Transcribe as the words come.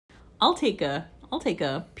I'll take a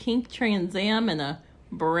pink Trans Am and a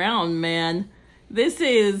brown man. This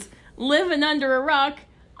is Living Under a Rock.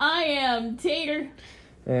 I am Tater.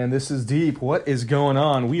 And this is Deep. What is going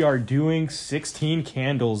on? We are doing 16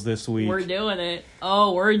 Candles this week. We're doing it.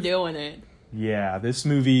 Oh, we're doing it. Yeah, this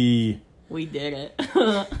movie... We did it.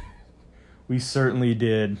 We certainly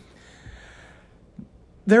did.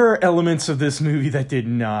 There are elements of this movie that did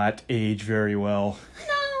not age very well.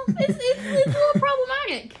 No, it's a little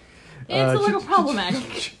problematic. It's a little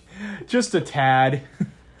problematic. Just a tad.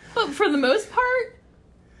 But for the most part,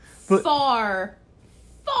 far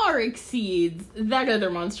exceeds that other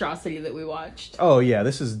monstrosity that we watched. Oh yeah,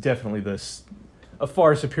 this is definitely a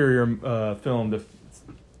far superior film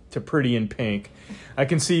to Pretty in Pink. I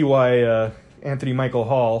can see why Anthony Michael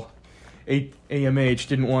Hall, AMH,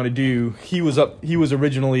 didn't want to do. He was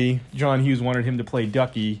originally, John Hughes wanted him to play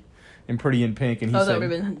Ducky in Pretty in Pink, and he said, that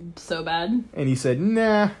would have been so bad. And he said,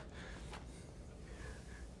 nah.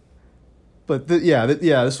 But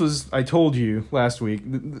this was, I told you last week,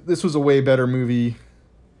 this was a way better movie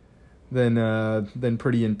than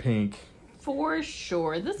Pretty in Pink. For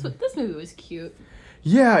sure. This movie was cute.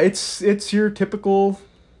 Yeah, it's your typical...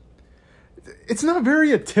 It's not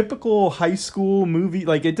very a typical high school movie.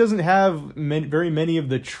 Like, it doesn't have very many of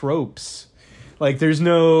the tropes. Like, there's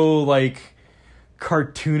no, like,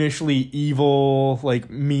 cartoonishly evil, like,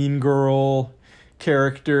 mean girl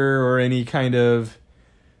character or any kind of...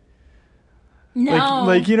 No.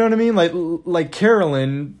 Like you know what I mean? Like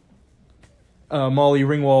Carolyn, Molly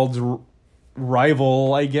Ringwald's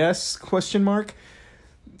rival, I guess, question mark,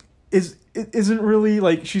 isn't really,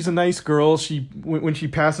 like, she's a nice girl. When she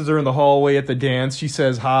passes her in the hallway at the dance, she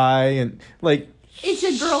says hi, and, like... It's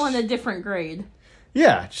a girl in a different grade.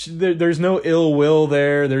 Yeah, there's no ill will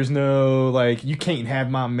there. There's no, like, you can't have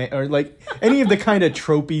my man, or, like, any of the kind of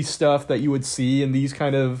tropey stuff that you would see in these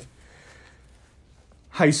kind of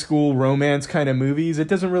high school romance kind of movies. It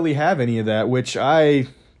doesn't really have any of that, which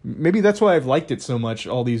maybe that's why I've liked it so much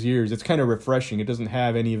all these years. It's kind of refreshing. It doesn't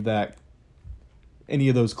have any of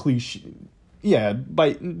those cliches. Yeah,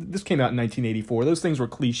 this came out in 1984. Those things were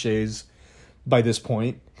cliches by this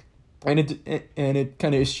point, and it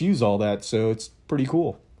kind of eschews all that, so it's pretty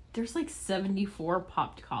cool. There's like 74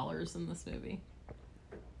 popped collars in this movie.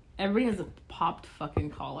 Everybody has a popped fucking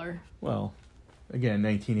collar. Well, again,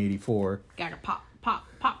 1984. Gotta pop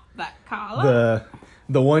that collar.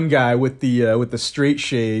 The one guy with the straight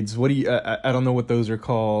shades. What do you? I don't know what those are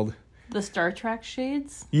called. The Star Trek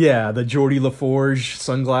shades? Yeah, the Geordie LaForge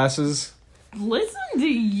sunglasses. Listen to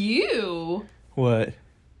you. What?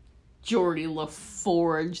 Geordie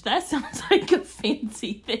LaForge. That sounds like a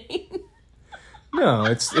fancy thing. No,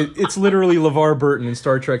 it's literally LeVar Burton in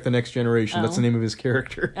Star Trek: The Next Generation. Oh. That's the name of his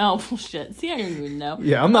character. Oh, shit. See, I don't even know.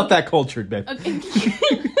 Yeah, I'm not that cultured, babe. Okay.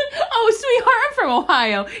 Oh, sweetheart, I'm from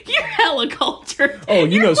Ohio. You're hella cultured. Oh,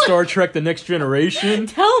 you know Star Trek: The Next Generation?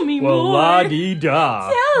 Tell me more. Well,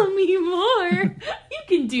 la-dee-da. Tell me more. You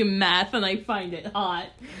can do math and I find it hot.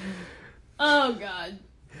 Oh, God.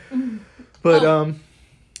 But,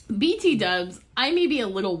 BT dubs, I may be a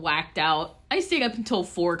little whacked out. I stayed up until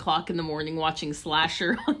 4 o'clock in the morning watching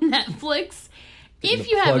Slasher on Netflix. If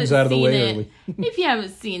you haven't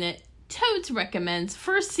seen it, Totes recommends.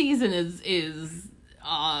 First season is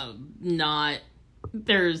not,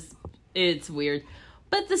 it's weird.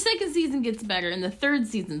 But the second season gets better, and the third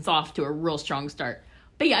season's off to a real strong start.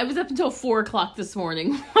 But yeah, I was up until 4 o'clock this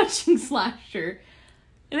morning watching Slasher.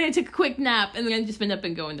 And then I took a quick nap, and then I've just been up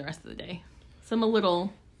and going the rest of the day. So I'm a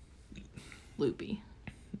little loopy.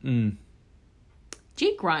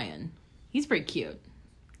 Jake Ryan. He's pretty cute.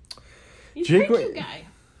 He's a pretty cute guy.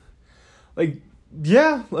 Like,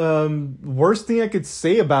 yeah, worst thing I could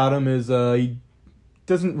say about him is he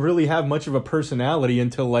doesn't really have much of a personality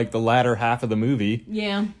until, like, the latter half of the movie.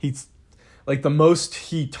 Yeah. He's, like, the most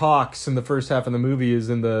he talks in the first half of the movie is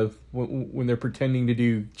when they're pretending to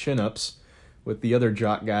do chin-ups with the other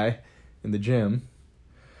jock guy in the gym.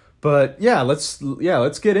 But yeah, let's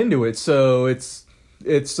get into it. So it's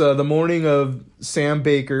the morning of Sam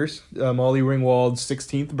Baker's, Molly Ringwald's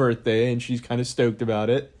 16th birthday, and she's kind of stoked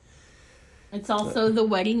about it. It's also the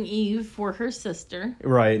wedding eve for her sister.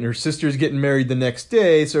 Right, and her sister's getting married the next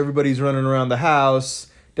day, so everybody's running around the house.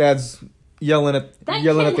 Dad's yelling at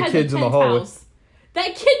the kids in the hallway.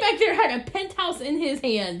 That kid back there had a penthouse in his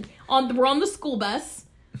hand. We're on the school bus.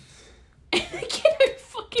 And the kid had a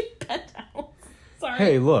fucking penthouse. Sorry.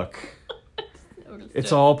 Hey, look.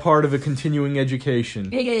 It's all part of a continuing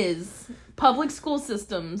education. It is. Public school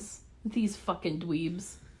systems. These fucking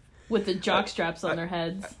dweebs. With the jock straps on their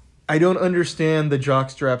heads. I don't understand the jock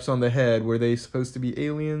straps on the head. Were they supposed to be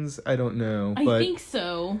aliens? I don't know. I think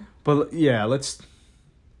so. But yeah, let's...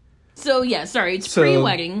 So yeah, sorry, it's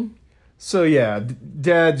pre-wedding. So yeah,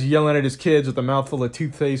 Dad's yelling at his kids with a mouthful of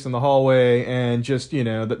toothpaste in the hallway, and just, you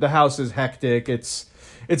know, the house is hectic. It's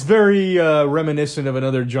very reminiscent of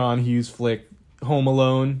another John Hughes flick, Home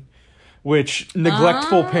Alone, which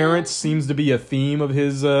neglectful parents seems to be a theme of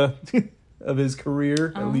his of his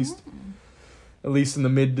career, at least in the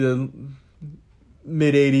mid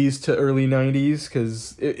 80s to early 90s,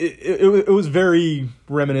 because it was very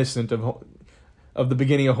reminiscent of the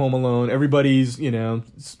beginning of Home Alone. Everybody's, you know,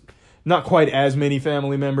 not quite as many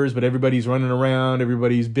family members, but everybody's running around,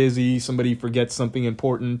 everybody's busy, somebody forgets something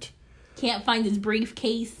important. Can't find his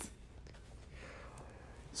briefcase.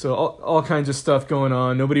 So all kinds of stuff going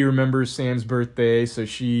on. Nobody remembers Sam's birthday, so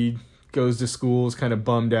she goes to school, is kind of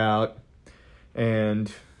bummed out.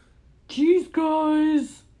 And... Jeez,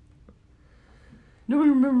 guys! Nobody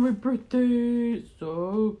remembers my birthday. It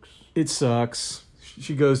sucks. It sucks.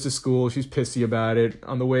 She goes to school. She's pissy about it.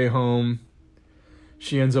 On the way home,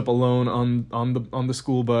 she ends up alone on the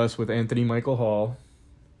school bus with Anthony Michael Hall,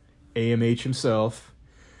 AMH himself.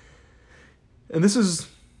 And this is,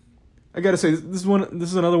 I gotta say, this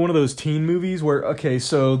is another one of those teen movies where, okay,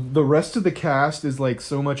 so the rest of the cast is like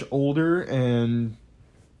so much older, and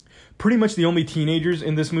pretty much the only teenagers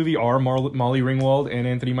in this movie are Molly Ringwald and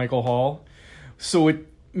Anthony Michael Hall. So it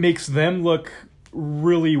makes them look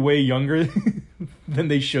really way younger than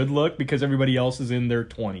they should look, because everybody else is in their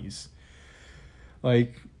 20s.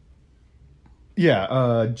 Like,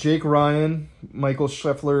 yeah, Jake Ryan, Michael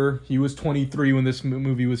Scheffler, he was 23 when this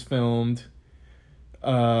movie was filmed.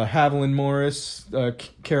 Haviland Morris,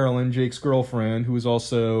 Carolyn, Jake's girlfriend, who was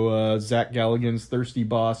also Zach Galligan's thirsty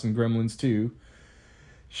boss in Gremlins 2.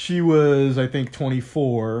 She was, I think,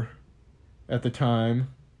 24 at the time.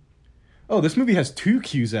 Oh, this movie has 2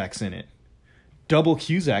 Cusacks in it. Double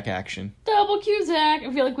Cusack action. Double Cusack.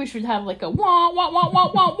 I feel like we should have like a wah, wah, wah,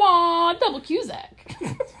 wah, wah, wah, double Cusack.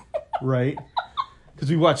 Right? Because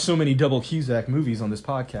we watch so many double Cusack movies on this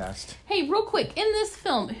podcast. Hey, real quick, in this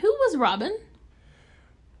film, who was Robin?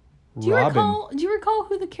 Do you recall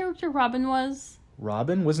who the character Robin was?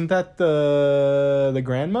 Robin? Wasn't that the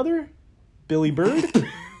grandmother? Billy Bird?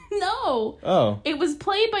 No. Oh. It was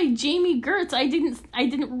played by Jamie Gertz. I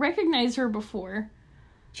didn't recognize her before.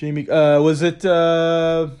 Jamie, was it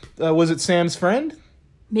Sam's friend?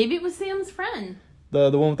 Maybe it was Sam's friend.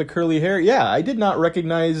 The one with the curly hair? Yeah, I did not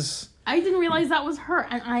recognize... I didn't realize that was her,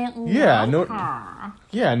 and I love her.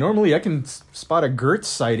 Yeah, normally I can spot a Gertz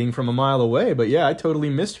sighting from a mile away, but yeah, I totally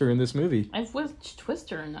missed her in this movie. I've watched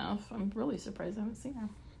Twister enough. I'm really surprised I haven't seen her.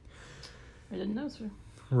 I didn't know her.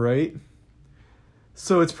 Right?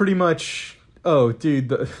 So it's pretty much... Oh, dude,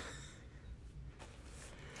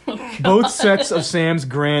 both sets of Sam's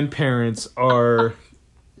grandparents are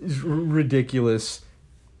ridiculous.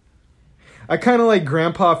 I kind of like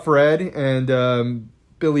Grandpa Fred and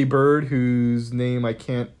Billy Bird, whose name I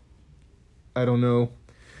don't know.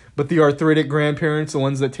 But the arthritic grandparents, the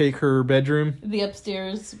ones that take her bedroom. The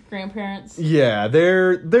upstairs grandparents. Yeah,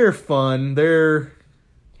 they're fun.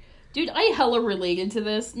 Dude, I hella related to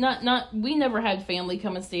this. We never had family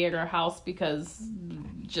come and stay at our house because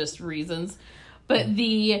just reasons. But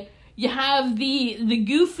you have the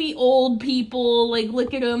goofy old people, like,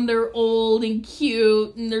 look at them, they're old and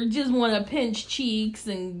cute, and they just want to pinch cheeks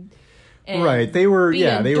and right, they were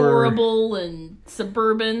adorable and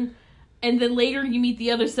suburban. And then later you meet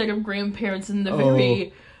the other set of grandparents and the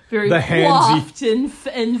very coiffed and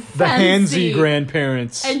fancy. The handsy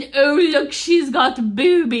grandparents. And oh look, she's got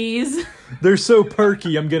boobies. They're so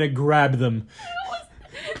perky, I'm gonna grab them.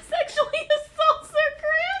 Sexually assaults their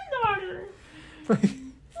granddaughter.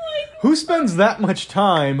 Who spends that much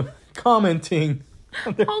time commenting?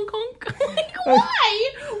 Honk honk. Like,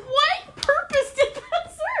 why? What purpose did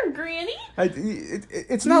that serve, Granny?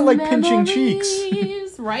 It's not like pinching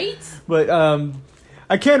cheeks. Right? But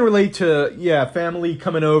I can relate to family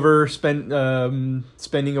coming over, spending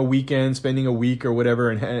a weekend, spending a week or whatever,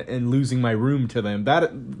 and losing my room to them.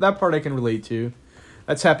 That part I can relate to.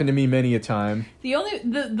 That's happened to me many a time.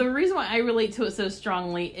 The reason why I relate to it so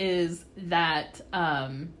strongly is that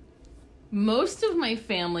most of my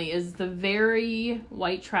family is the very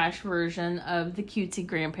white trash version of the cutesy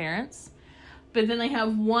grandparents. But then I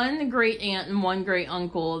have one great aunt and one great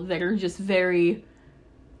uncle that are just very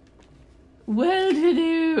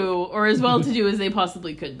well-to-do, or as well-to-do as they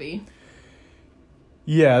possibly could be.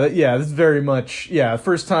 Yeah, this is very much,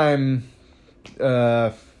 first time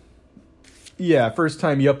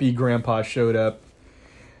yuppie grandpa showed up.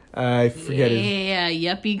 I forget his... Yeah,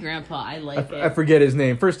 yuppie grandpa. I like it. I forget his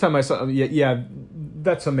name. First time I saw him, yeah,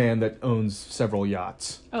 that's a man that owns several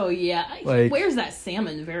yachts. Oh, yeah. He wears that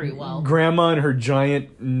salmon very well. Grandma and her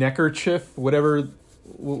giant neckerchief, whatever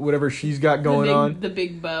she's got going on. The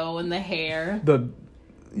big bow and the hair.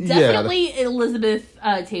 Definitely Elizabeth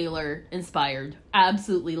Taylor inspired.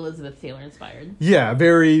 Absolutely Elizabeth Taylor inspired. Yeah,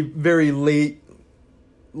 very, very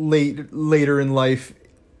later in life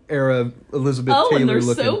era Elizabeth Taylor and they're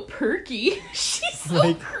looking. So perky. She's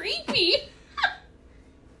so creepy.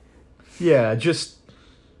 Yeah, just,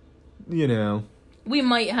 you know. We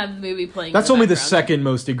might have the movie playing. That's only the second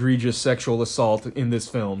most egregious sexual assault in this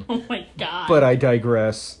film. Oh my god. But I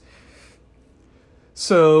digress.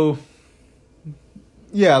 So,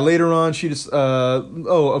 yeah, later on she just,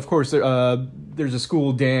 of course, there's a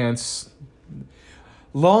school dance.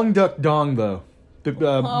 Long Duck Dong, though.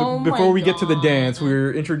 Before we get to the dance,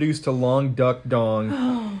 we're introduced to Long Duck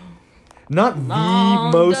Dong. Not the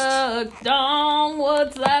Long most... Duck Dong,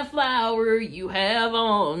 what's that flower you have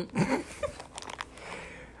on?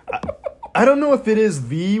 I don't know if it is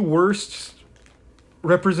the worst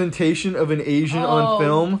representation of an Asian on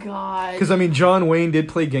film. Oh, God. Because, I mean, John Wayne did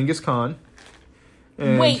play Genghis Khan.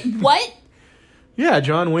 Wait, what? Yeah,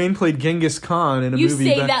 John Wayne played Genghis Khan in a movie.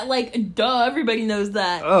 You say that like, duh, everybody knows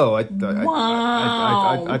that. Oh,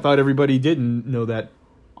 Wow. I thought everybody didn't know that.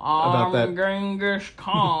 About that. Genghis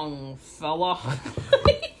Khan, fella.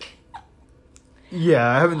 Yeah,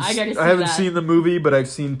 I haven't that. seen the movie, but I've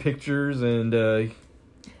seen pictures, and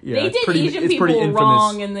yeah, they did Asian people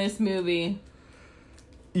wrong in this movie.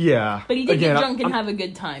 Yeah, but he did get drunk and have a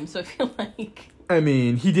good time, so I feel like. I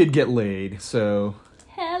mean, he did get laid, so.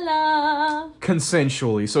 Hello.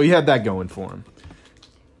 Consensually, so he had that going for him.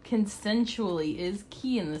 Consensually is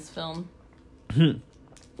key in this film.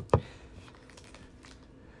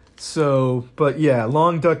 So, but yeah,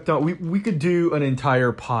 Long Duck Dong. We could do an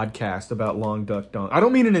entire podcast about Long Duck Dong. I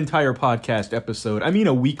don't mean an entire podcast episode. I mean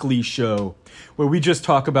a weekly show where we just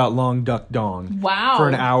talk about Long Duck Dong. Wow. For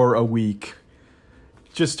an hour a week.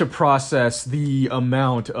 Just to process the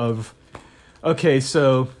amount of... Okay,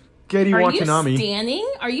 so... Getty Watanabe.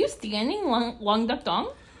 Are you standing Long Duck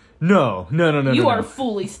Dong? No. You are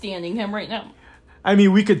fully standing him right now. I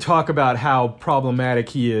mean, we could talk about how problematic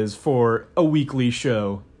he is for a weekly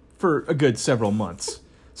show for a good several months.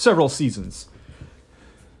 Several seasons.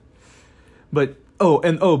 But,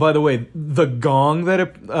 by the way, the gong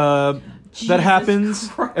that happens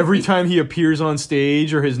Christ. Every time he appears on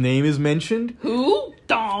stage or his name is mentioned. Who?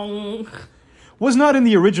 Dong. Was not in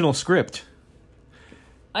the original script.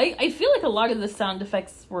 I feel like a lot of the sound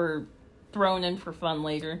effects were thrown in for fun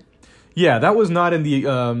later. Yeah, that was not in the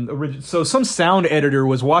original. So some sound editor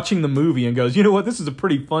was watching the movie and goes, you know what, this is a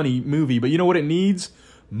pretty funny movie, but you know what it needs?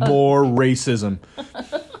 More racism.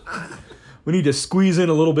 We need to squeeze in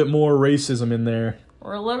a little bit more racism in there.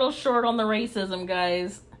 We're a little short on the racism,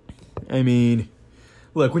 guys. I mean,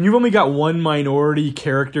 look, when you've only got one minority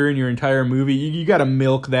character in your entire movie, you gotta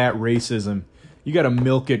milk that racism. You gotta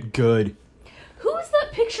milk it good. Who's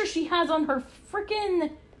that picture she has on her freaking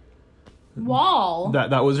wall?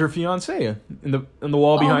 That was her fiance in the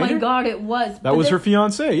wall behind her. Oh my god, it was. That was her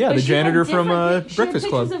fiance. Yeah, the janitor from Breakfast Club. She had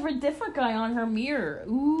pictures of a different guy on her mirror.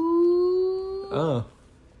 Ooh. Oh,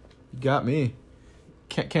 you got me.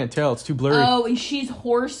 Can't tell. It's too blurry. Oh, and she's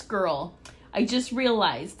Horse Girl. I just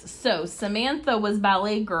realized. So Samantha was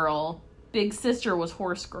Ballet Girl. Big Sister was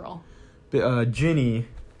Horse Girl. Ginny.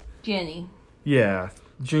 Yeah.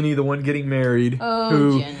 Ginny, the one getting married. Oh,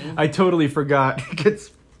 who Jenny. I totally forgot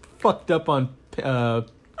gets fucked up on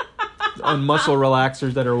muscle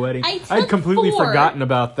relaxers at her wedding. I'd completely forgotten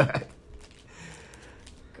about that.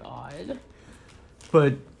 God.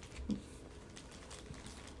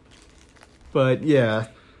 But yeah.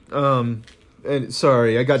 And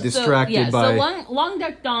sorry, I got distracted by... So Long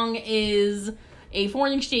Duck Dong is a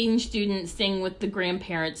foreign exchange student staying with the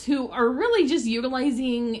grandparents who are really just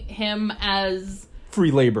utilizing him as...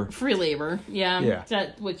 Free labor. Yeah.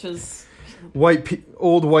 Which is...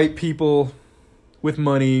 Old white people with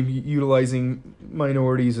money utilizing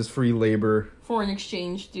minorities as free labor. Foreign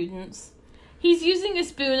exchange students. He's using a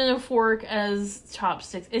spoon and a fork as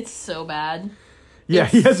chopsticks. It's so bad. Yeah,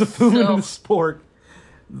 he has a spoon and a spork.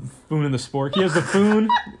 Spoon and the spork. He has the foon.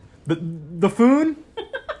 The foon?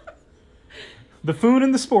 The foon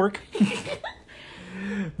and the spork.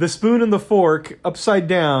 The spoon and the fork upside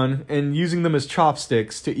down and using them as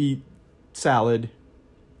chopsticks to eat salad.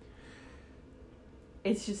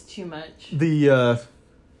 It's just too much. The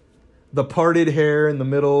parted hair in the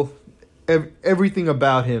middle, everything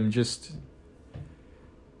about him just...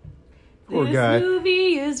 Poor guy. This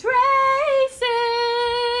movie is racist.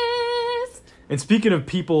 And speaking of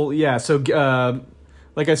people, yeah, so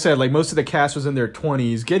like I said, like most of the cast was in their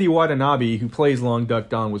 20s. Gedde Watanabe, who plays Long Duck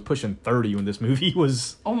Dong, was pushing 30 when this movie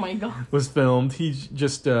was oh my god was filmed. He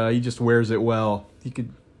just wears it well. He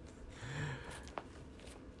could.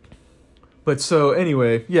 But so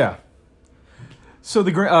anyway, yeah. So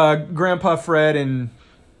the Grandpa Fred and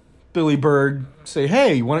Billy Bird say,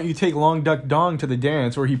 "Hey, why don't you take Long Duck Dong to the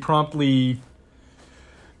dance?" Where he promptly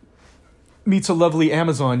meets a lovely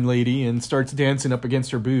Amazon lady and starts dancing up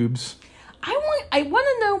against her boobs. I want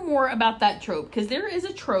to know more about that trope, because there is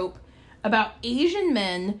a trope about Asian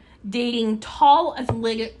men dating tall,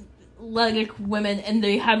 athletic women, and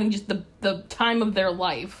they having just the time of their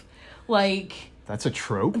life. Like, that's a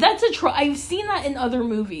trope? That's a trope. I've seen that in other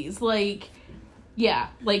movies. Like, yeah,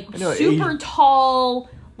 like super tall,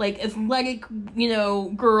 like athletic,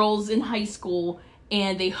 girls in high school,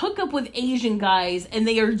 and they hook up with Asian guys, and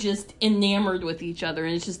they are just enamored with each other,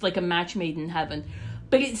 and it's just like a match made in heaven.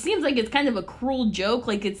 But it seems like it's kind of a cruel joke.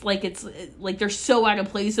 Like it's like they're so out of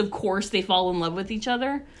place. Of course, they fall in love with each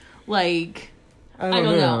other. Like, I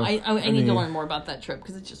don't know. I need to learn more about that trip,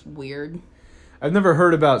 because it's just weird. I've never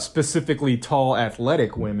heard about specifically tall,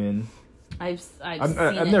 athletic women. I've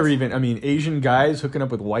never even. I mean, Asian guys hooking up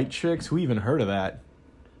with white chicks. Who even heard of that?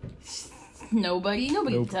 Nobody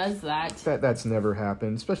nope. does that. That's never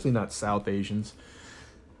happened, especially not South Asians.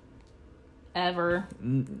 Ever.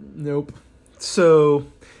 Nope. So,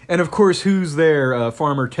 and of course, who's there?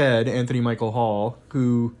 Farmer Ted, Anthony Michael Hall,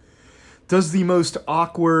 who does the most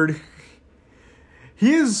awkward...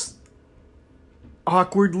 He is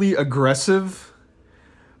awkwardly aggressive,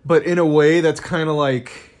 but in a way that's kind of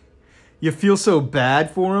like... You feel so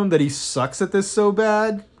bad for him that he sucks at this so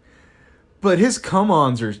bad. But his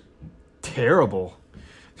come-ons are terrible.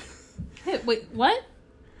 Wait, what?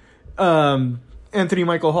 Anthony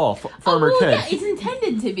Michael Hall, Farmer Ted. Yeah, it's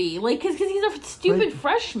intended to be. Like, because he's a stupid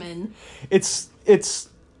freshman. It's,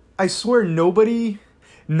 I swear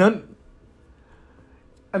none,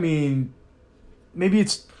 I mean, maybe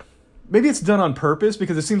it's done on purpose,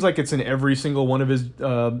 because it seems like it's in every single one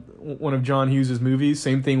of John Hughes' movies.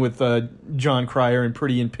 Same thing with John Cryer in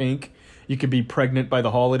Pretty in Pink. You could be pregnant by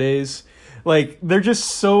the holidays. Like, they're just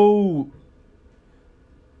so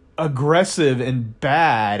aggressive and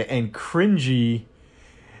bad and cringy,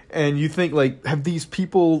 and you think, like, have these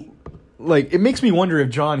people, like, it makes me wonder if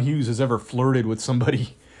John Hughes has ever flirted with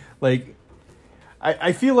somebody. Like,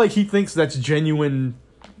 I feel like he thinks that's genuinely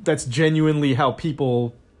how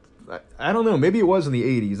people, I don't know, maybe it was in the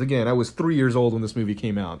 80s. Again, I was 3 years old when this movie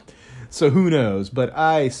came out, so who knows, but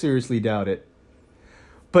I seriously doubt it.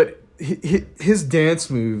 But his dance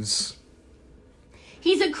moves...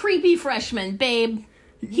 He's a creepy freshman, babe.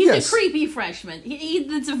 He's a creepy freshman.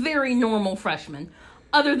 It's a very normal freshman.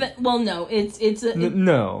 Other than, well, no, it's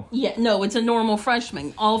a normal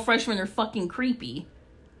freshman. All freshmen are fucking creepy.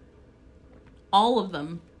 All of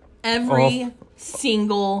them. Every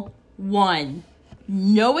single one.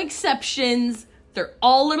 No exceptions. They're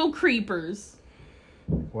all little creepers.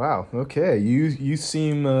 Wow. Okay. You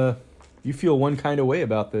seem you feel one kind of way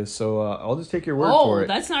about this, so I'll just take your word for it. Oh,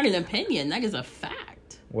 that's not an opinion. That is a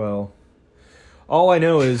fact. Well, all I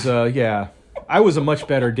know is, I was a much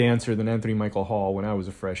better dancer than Anthony Michael Hall when I was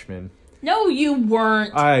a freshman. No, you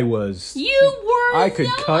weren't. I was. You were I could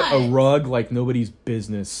cut a rug like nobody's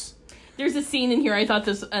business. There's a scene in here, I thought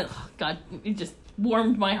this... God, it just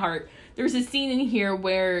warmed my heart. There's a scene in here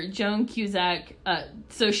where Joan Cusack...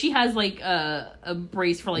 so she has, like, a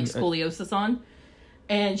brace for, like, scoliosis on.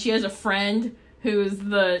 And she has a friend who's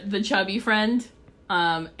the chubby friend.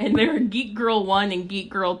 And they're Geek Girl 1 and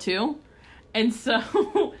Geek Girl 2. And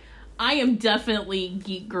so... I am definitely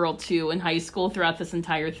Geek Girl 2 in high school throughout this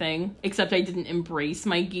entire thing. Except I didn't embrace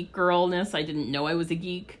my geek girlness. I didn't know I was a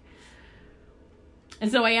geek.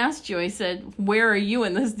 And so I asked you, I said, where are you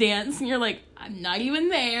in this dance? And you're like, I'm not even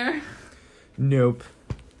there. Nope.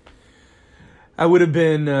 I would have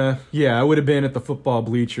been, I would have been at the football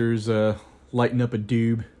bleachers, lighting up a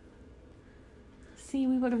doob. See,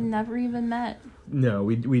 we would have never even met. No,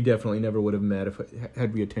 we definitely never would have met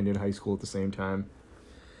had we attended high school at the same time.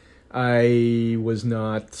 I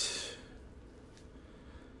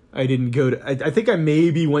didn't go to... I think I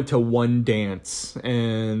maybe went to one dance,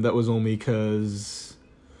 and that was only because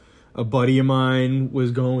a buddy of mine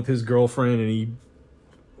was going with his girlfriend, and he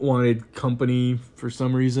wanted company for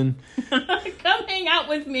some reason. Come hang out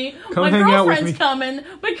with me. My girlfriend's coming,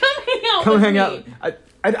 but come hang out with me.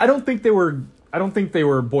 I don't think they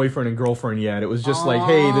were boyfriend and girlfriend yet. It was just like,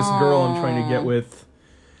 hey, this girl I'm trying to get with...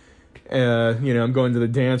 I'm going to the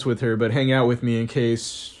dance with her, but hang out with me in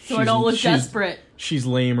case I don't look desperate. She's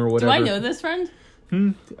lame or whatever. Do I know this friend?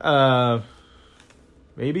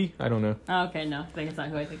 Maybe? I don't know. Oh, okay, no. I think it's not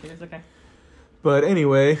who I think it is. Okay. But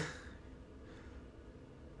anyway.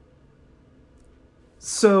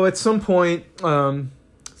 So at some point...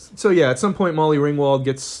 at some point Molly Ringwald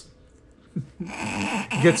gets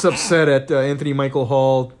upset at Anthony Michael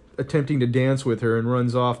Hall attempting to dance with her and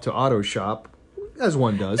runs off to Auto Shop, as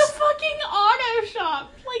one does. The fucking Auto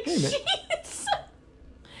Shop! Like, hey,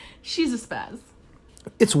 she's a spaz.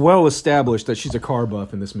 It's well established that she's a car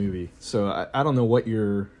buff in this movie, so I don't know what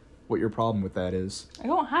your problem with that is. I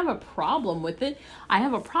don't have a problem with it. I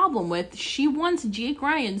have a problem with she wants Jake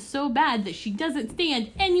Ryan so bad that she doesn't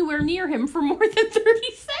stand anywhere near him for more than 30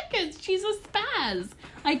 seconds. She's a spaz.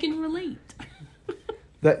 I can relate.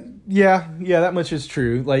 That much is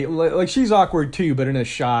true. Like she's awkward too, but in a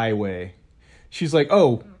shy way. She's like,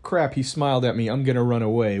 "Oh crap, he smiled at me. I'm gonna run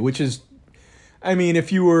away." Which is, I mean,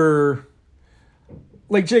 if you were.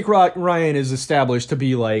 Like, Jake Ryan is established to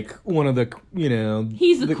be, like, one of the,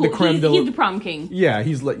 He's the creme he's the prom king. Yeah,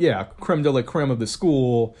 he's, creme de la creme of the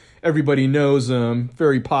school. Everybody knows him.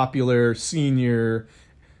 Very popular, senior,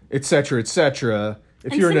 etc., etc.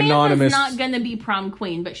 If you're Samantha's an anonymous... not going to be prom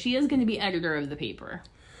queen, but she is going to be editor of the paper.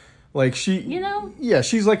 Like, she... Yeah,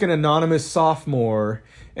 she's like an anonymous sophomore,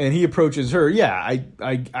 and he approaches her. Yeah,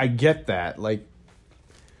 I get that. Like,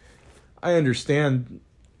 I understand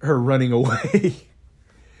her running away.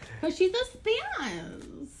 But she's a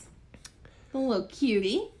spaz. A little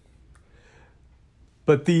cutie.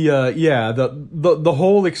 But the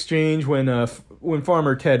whole exchange when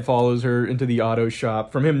Farmer Ted follows her into the auto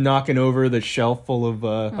shop, from him knocking over the shelf full of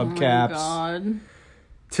hubcaps, God,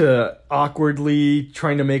 to awkwardly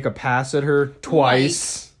trying to make a pass at her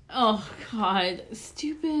twice. Oh God,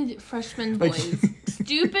 stupid freshman boys.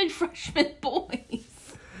 Stupid freshman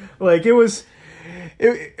boys. Like, it was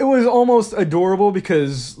almost adorable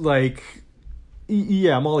because, like,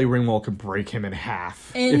 Molly Ringwald could break him in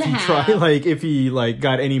half if he tried. Like, if he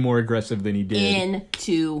got any more aggressive than he did. In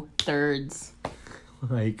 2/3.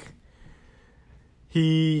 Like,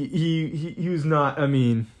 he was not. I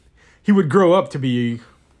mean, he would grow up to be,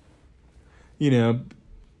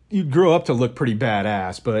 you'd grow up to look pretty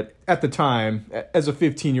badass. But at the time, as a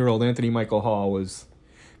 15-year-old, Anthony Michael Hall was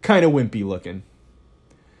kind of wimpy looking.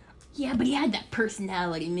 Yeah, but he had that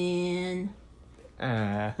personality, man.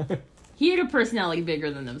 He had a personality bigger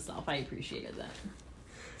than himself. I appreciated that.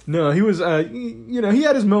 No, he was, he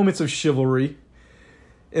had his moments of chivalry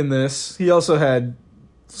in this. He also had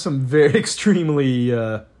some very extremely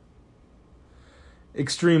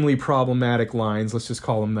problematic lines. Let's just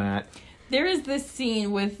call them that. There is this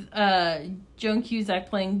scene with Joan Cusack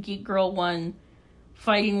playing Geek Girl 1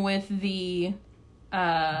 fighting with the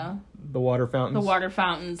water fountains. The water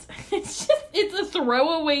fountains. It's a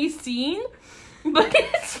throwaway scene, but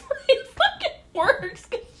it fucking works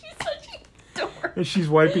because she's such a dork. And she's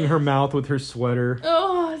wiping her mouth with her sweater.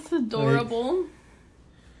 Oh, it's adorable.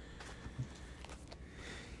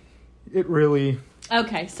 It really...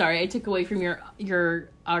 Okay, sorry, I took away from your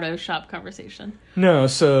auto shop conversation. No,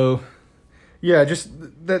 so yeah, just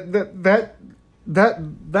that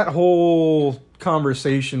whole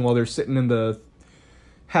conversation while they're sitting in the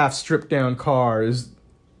half stripped down car is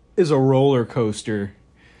a roller coaster.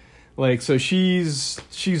 Like, so she's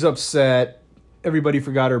upset. Everybody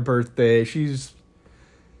forgot her birthday. She's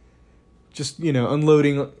just,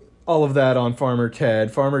 unloading all of that on Farmer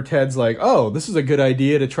Ted. Farmer Ted's like, "Oh, this is a good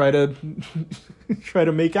idea to try to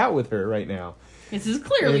make out with her right now. This is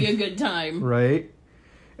clearly a good time." Right?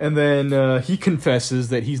 And then he confesses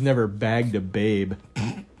that he's never bagged a babe.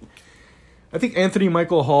 I think Anthony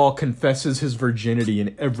Michael Hall confesses his virginity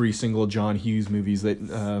in every single John Hughes movies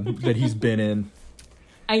that he's been in.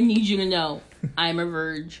 I need you to know, I'm a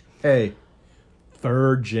virg. Hey,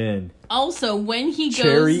 virgin. Also, when he goes...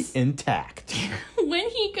 Cherry intact. When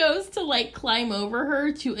he goes to, climb over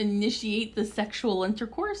her to initiate the sexual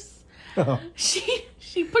intercourse,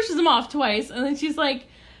 she pushes him off twice, and then she's like,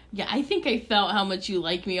 "Yeah, I think I felt how much you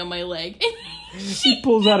like me on my leg." And she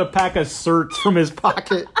pulls out a pack of certs from his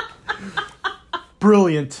pocket.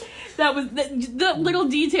 Brilliant. That was the little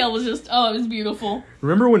detail was just it was beautiful.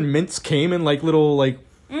 Remember when mints came in little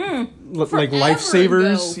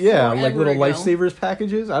lifesavers? Yeah, little lifesavers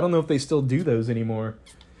packages. I don't know if they still do those anymore.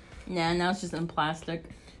 Nah, now it's just in plastic.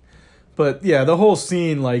 But yeah, the whole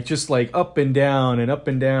scene just up and down and up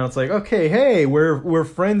and down. It's like, okay, hey, we're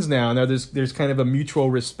friends now. Now there's kind of a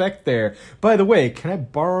mutual respect there. By the way, can I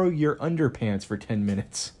borrow your underpants for 10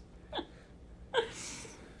 minutes?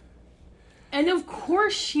 And of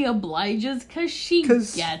course she obliges because she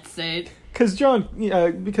gets it.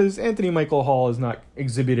 Because Anthony Michael Hall has not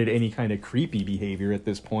exhibited any kind of creepy behavior at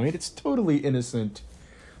this point. It's totally innocent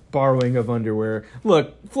borrowing of underwear.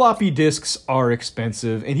 Look, floppy disks are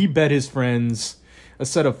expensive, and he bet his friends a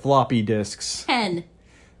set of floppy disks. 10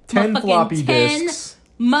 floppy disks.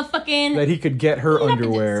 Motherfucking that he could get her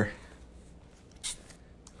underwear.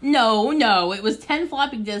 No, it was 10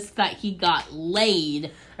 floppy disks that he got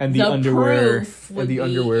laid. And the underwear would be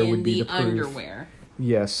the proof. Underwear.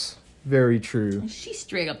 Yes, very true. She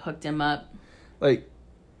straight up hooked him up. Like,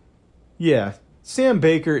 yeah, Sam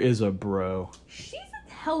Baker is a bro. She's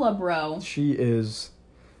a hella bro. She is.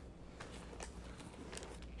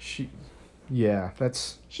 Yeah,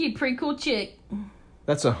 that's. She a pretty cool chick.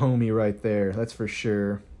 That's a homie right there. That's for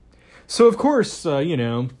sure. So of course,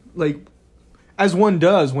 like, as one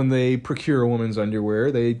does when they procure a woman's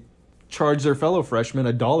underwear, they charge their fellow freshmen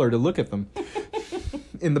 $1 to look at them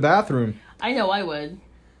in the bathroom. I know I would.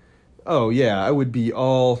 Oh yeah, I would be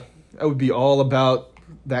all about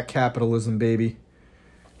that capitalism, baby.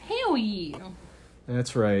 Hell yeah.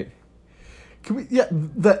 That's right. Can we? Yeah,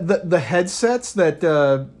 the headsets that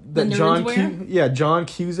John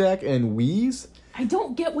Cusack and Wheeze. I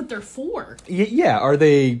don't get what they're for. Yeah, are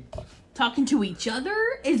they talking to each other?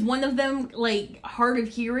 Is one of them like hard of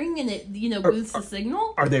hearing and it boosts the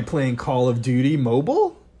signal? Are they playing Call of Duty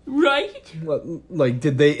mobile? Right. Like,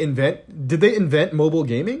 did they invent mobile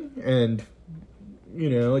gaming? And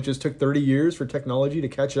it just took 30 years for technology to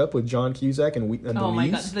catch up with John Cusack and oh my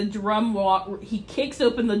god, the drum walk! He kicks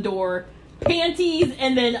open the door, panties,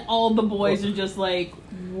 and then all the boys are just like,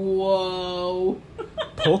 whoa.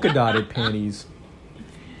 Polka dotted panties.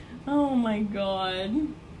 Oh my god.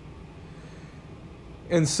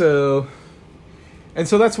 And so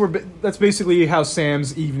that's basically how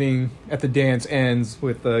Sam's evening at the dance ends,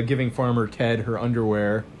 with giving Farmer Ted her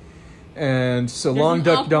underwear. And so Long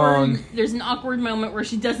Duck Dong. There's an awkward moment where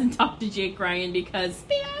she doesn't talk to Jake Ryan because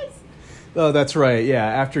spaz. Oh, that's right. Yeah,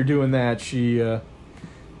 after doing that, she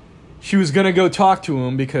was gonna go talk to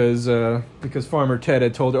him because Farmer Ted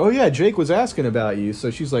had told her, "Oh yeah, Jake was asking about you."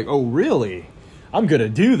 So she's like, "Oh really? I'm gonna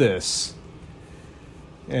do this."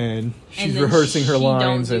 And she's rehearsing her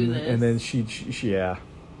lines, and then she yeah.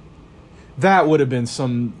 That would have been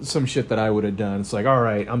some shit that I would have done. It's like, all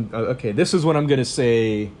right, okay. This is what I'm gonna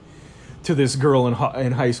say to this girl in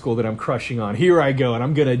high school that I'm crushing on. Here I go, and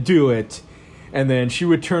I'm gonna do it. And then she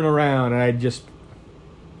would turn around, and I'd just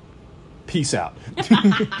peace out.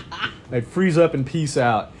 I'd freeze up and peace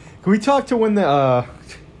out. Can we talk to when the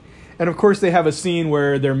and of course they have a scene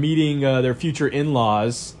where they're meeting their future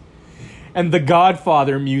in-laws, and the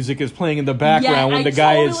Godfather music is playing in the background when the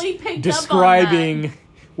guy is describing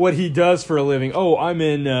what he does for a living. Oh, I'm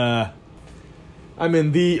in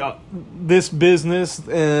the this business.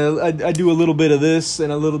 I do a little bit of this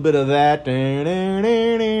and a little bit of that.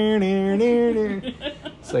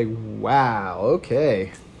 It's like, wow,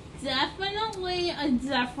 okay. Definitely a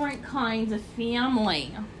different kind of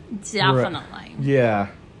family. Definitely. Right. Yeah.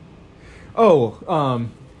 Oh,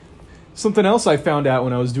 something else I found out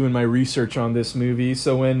when I was doing my research on this movie.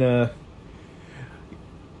 So when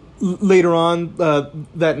later on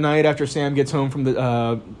that night after Sam gets home from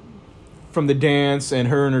the dance, and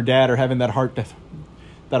her and her dad are having that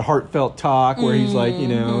heartfelt talk where he's like,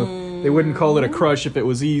 they wouldn't call it a crush if it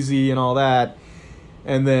was easy and all that.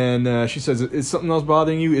 And then she says, "Is something else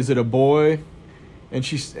bothering you? Is it a boy?" And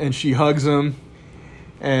she hugs him.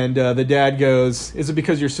 And the dad goes, "Is it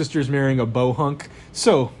because your sister's marrying a bohunk?"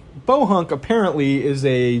 So bohunk apparently is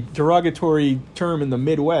a derogatory term in the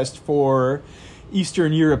Midwest for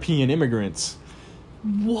Eastern European immigrants.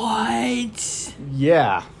 What?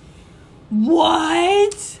 Yeah.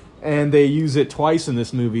 What? And they use it twice in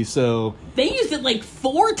this movie, so... They used it like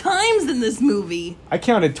 4 times in this movie. I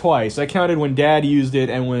counted twice. I counted when Dad used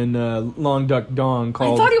it and when Long Duck Dong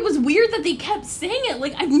called... I thought it was weird that they kept saying it.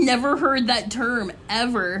 Like, I've never heard that term,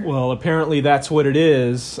 ever. Well, apparently that's what it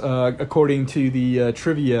is, according to the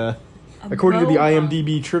trivia. According to the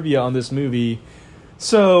IMDb trivia on this movie.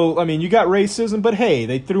 So, I mean, you got racism, but hey,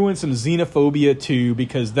 they threw in some xenophobia too,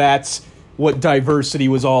 because that's what diversity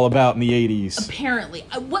was all about in the 80s. Apparently.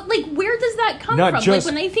 Where does that come from? Like,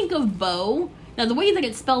 when I think of Bo, now the way that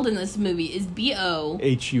it's spelled in this movie is B-O...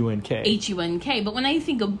 H-U-N-K. H-U-N-K. But when I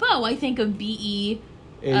think of Bo, I think of B-E...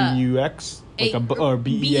 A-U-X? Or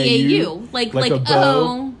B-E-A-U. Like a bow.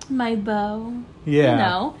 Oh, my bow.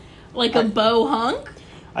 Yeah. Like a bow hunk?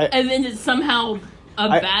 And then it's somehow a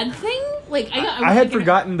bad thing? Like, I had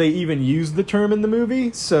forgotten they even used the term in the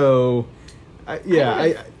movie, so...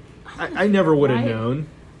 I never would have known.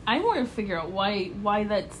 I want to figure out why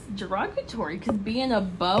that's derogatory, because being a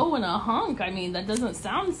beau and a hunk, I mean, that doesn't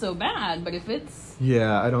sound so bad, but if it's...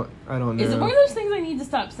 Yeah, I don't know. Is it one of those things I need to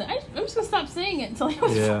stop saying? I'm just going to stop saying it until I know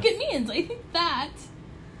what the fuck it means. I think that...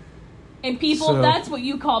 And people, that's what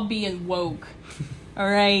you call being woke. All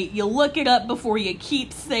right? You look it up before you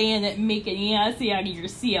keep saying it and make an ass out of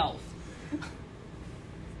yourself.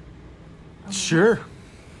 Sure.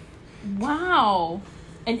 Wow.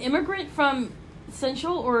 An immigrant from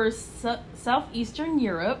Central or Southeastern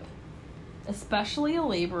Europe, especially a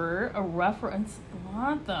laborer, a reference.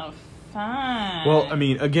 What the fuck? Well, I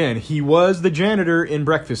mean, again, he was the janitor in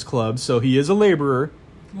Breakfast Club, so he is a laborer.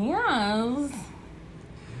 Yes.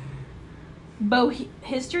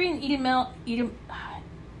 History and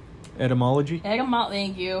Etymology?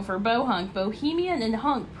 Thank you for bohunk. Bohemian and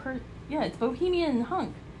hunk. It's Bohemian and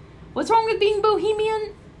hunk. What's wrong with being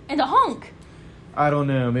Bohemian and a hunk? I don't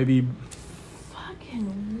know. Maybe...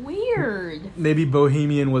 Fucking weird. Maybe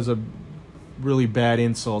Bohemian was a really bad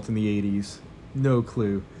insult in the 80s. No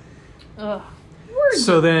clue. Ugh. Words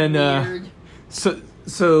so then, weird. So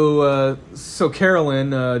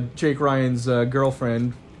Carolyn, Jake Ryan's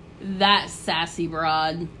girlfriend, that sassy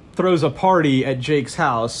broad, throws a party at Jake's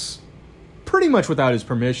house, pretty much without his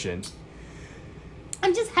permission.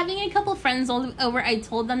 I'm just having a couple friends over. I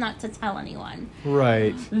told them not to tell anyone.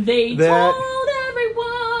 Right. They told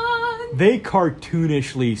everyone. They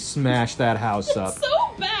cartoonishly smashed that house up.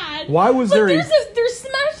 So bad. Why was there there's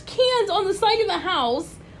smashed cans on the side of the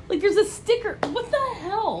house. Like there's a sticker. What the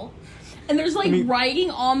hell? And there's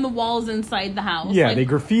writing on the walls inside the house. Yeah, they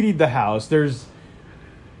graffitied the house. There's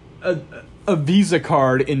a Visa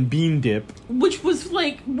card in Bean Dip. Which was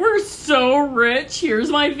like, we're so rich. Here's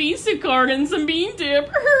my Visa card and some Bean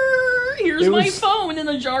Dip. Here's my phone and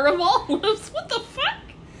a jar of olives. What the fuck?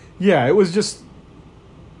 Yeah, it was just...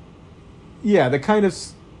 Yeah, the kind of...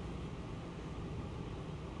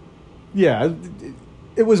 Yeah,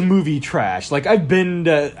 it was movie trash. Like, I've been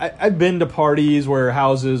to parties where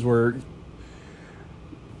houses were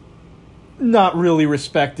not really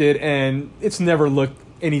respected, and it's never looked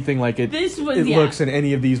anything like it looks in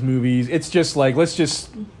any of these movies. It's just like, let's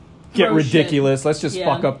just get ridiculous. Let's just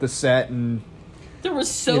fuck up the set. And there was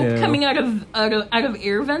soap coming out of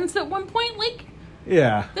air vents at one point. Like,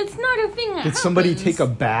 yeah, that's not a thing that happens. Did somebody take a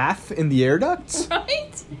bath in the air ducts?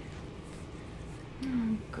 Right?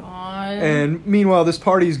 Oh, God. And meanwhile, this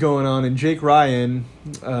party's going on, and Jake Ryan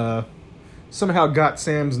somehow got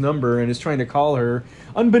Sam's number and is trying to call her,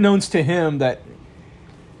 unbeknownst to him that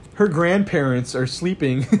her grandparents are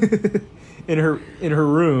sleeping in her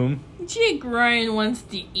room. Jake Ryan wants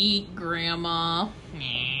to eat Grandma.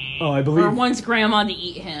 Oh, I believe... Or wants Grandma to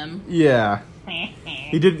eat him. Yeah.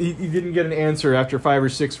 He didn't get an answer after 5 or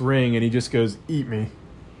 6 ring, and he just goes, "Eat me."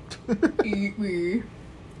 Eat me.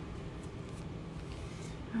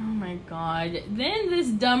 Oh my God. Then this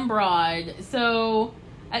dumb broad. So...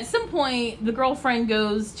 At some point, the girlfriend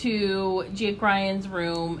goes to Jake Ryan's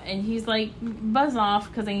room, and he's like, buzz off,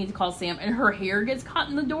 because I need to call Sam, and her hair gets caught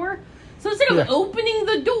in the door. So instead of opening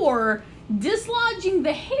the door, dislodging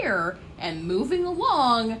the hair, and moving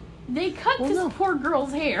along, they cut this poor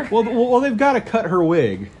girl's hair. Well, they've got to cut her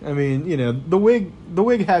wig. I mean, the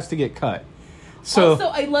wig has to get cut. So, also,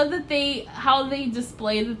 I love that how they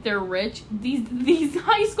display that they're rich. These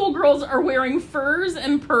high school girls are wearing furs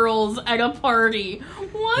and pearls at a party.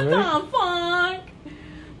 What the fuck?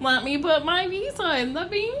 Let me put my Visa in the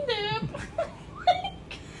Bean Dip.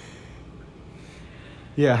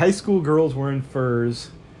 Yeah, high school girls wearing furs.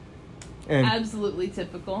 And absolutely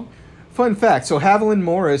typical. Fun fact, so Haviland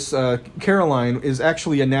Morris, Caroline, is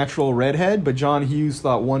actually a natural redhead, but John Hughes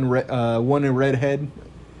thought one redhead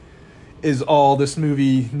is all this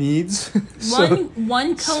movie needs.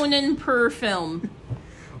 One Conan per film.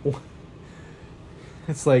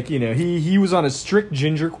 It's like, he was on a strict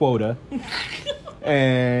ginger quota,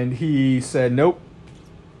 and he said, nope,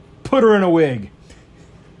 put her in a wig.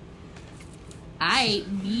 Aight,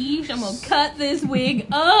 bitch, I'm gonna cut this wig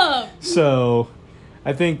up. So,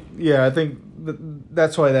 I think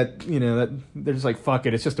that's why that they're just like, fuck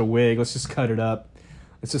it, it's just a wig, let's just cut it up.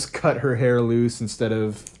 Let's just cut her hair loose instead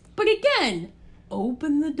of... But again,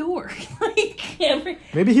 open the door.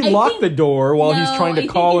 Maybe he locked the door while he's trying to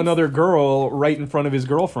call another girl right in front of his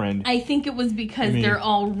girlfriend. I think it was because they're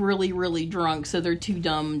all really, really drunk, so they're too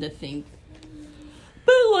dumb to think.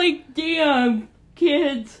 But damn,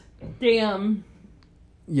 kids, damn.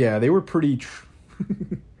 Yeah, they were pretty...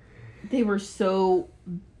 They were so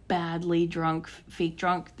badly drunk, fake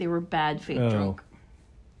drunk. They were bad fake drunk.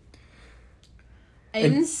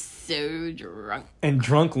 And so drunk. And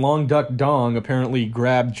drunk Long Duck Dong apparently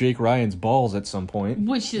grabbed Jake Ryan's balls at some point.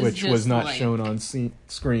 Which was not shown on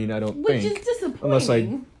screen, I don't think. Which is disappointing. Unless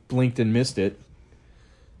I blinked and missed it.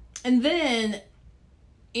 And then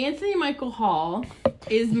Anthony Michael Hall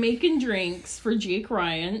is making drinks for Jake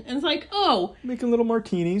Ryan. And it's like, oh. Making little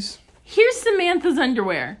martinis. Here's Samantha's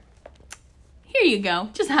underwear. Here you go.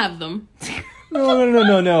 Just have them.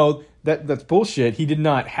 No. That's bullshit. He did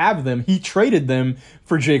not have them. He traded them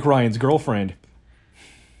for Jake Ryan's girlfriend.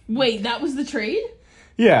 Wait, that was the trade?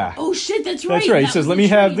 Yeah. Oh, shit, that's right. That's right. He says, let me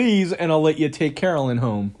have these, and I'll let you take Carolyn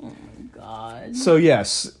home. Oh, my God. So,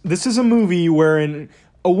 yes, this is a movie wherein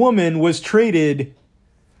a woman was traded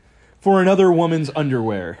for another woman's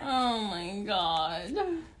underwear. Oh, my God.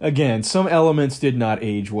 Again, some elements did not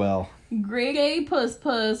age well. Grade A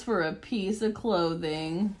puss for a piece of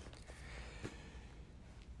clothing.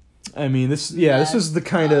 I mean, this is the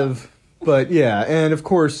kind of... But, yeah, and of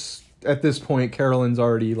course, at this point, Carolyn's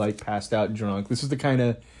already, like, passed out drunk. This is the kind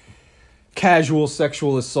of casual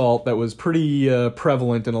sexual assault that was pretty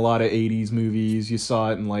prevalent in a lot of 80s movies. You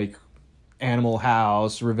saw it in, like, Animal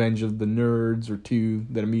House, Revenge of the Nerds, or two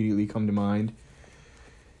that immediately come to mind.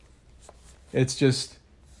 It's just...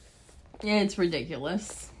 It's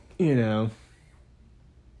ridiculous. You know.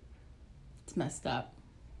 It's messed up.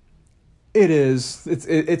 It is.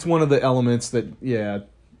 It's one of the elements that,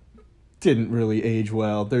 didn't really age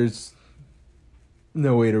well. There's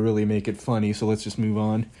no way to really make it funny, so let's just move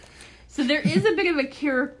on. So there is a bit of a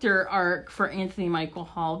character arc for Anthony Michael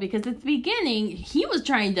Hall, because at the beginning, he was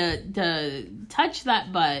trying to touch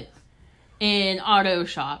that butt in Auto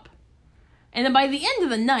Shop. And then by the end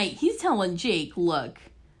of the night, he's telling Jake, look,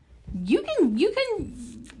 you can,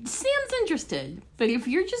 Sam's interested, but if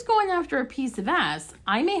you're just going after a piece of ass,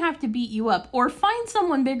 I may have to beat you up, or find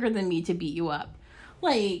someone bigger than me to beat you up.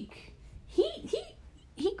 Like,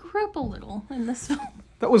 he grew up a little in this film.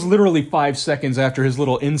 That was literally 5 seconds after his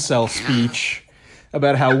little incel speech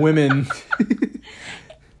about how women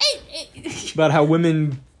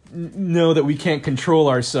know that we can't control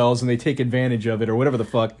ourselves and they take advantage of it, or whatever the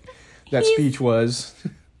fuck that speech was.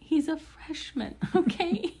 He's a freshman,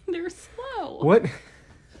 okay? They're slow.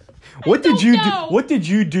 What did you do? What did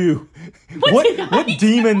you do? What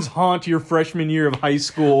demons haunt your freshman year of high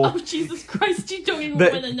school? Oh, Jesus Christ, you don't even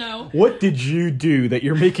want to know. What did you do that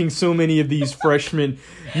you're making so many of these freshmen...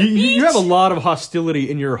 You have a lot of hostility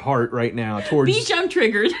in your heart right now towards... Beach, I'm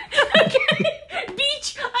triggered. Okay?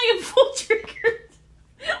 Beach, I am full triggered.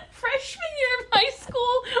 Freshman year of high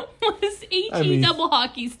school was HE double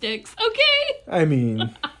hockey sticks, okay? I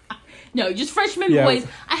mean... No, just freshman boys.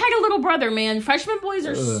 I had a little brother, man. Freshman boys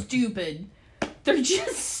are stupid. They're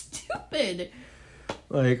just stupid.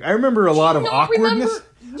 Like, I remember a lot of awkwardness.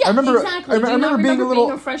 Exactly. I remember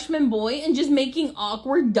being a freshman boy and just making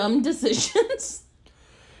awkward, dumb decisions.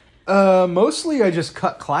 Mostly I just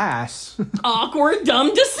cut class. Awkward,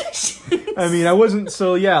 dumb decisions. I mean, I wasn't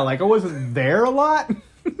there a lot.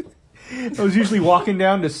 I was usually walking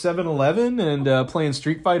down to 7-Eleven and playing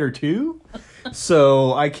Street Fighter 2.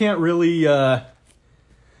 So I can't really. I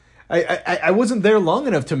wasn't there long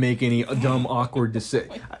enough to make any dumb, awkward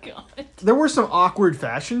decisions. Oh my God. There were some awkward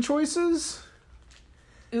fashion choices.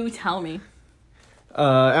 Ooh, tell me.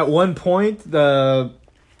 At one point, some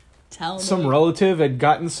relative had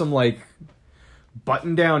gotten some like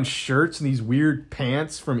button-down shirts and these weird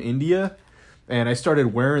pants from India, and I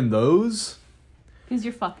started wearing those. Because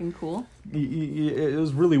you're fucking cool. It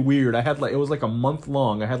was really weird. it was like a month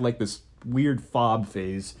long. I had like this weird fob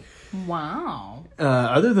phase. Wow.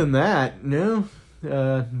 Other than that, no.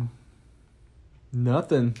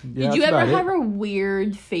 Nothing. Yeah, did you ever have a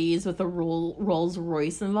weird phase with a Rolls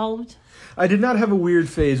Royce involved? I did not have a weird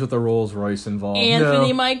phase with a Rolls Royce involved.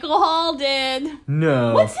 Anthony Michael Hall did.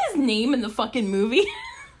 No. What's his name in the fucking movie?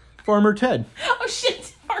 Farmer Ted. Oh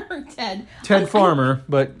shit, Farmer Ted. Ted Farmer,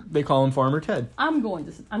 but they call him Farmer Ted. I'm going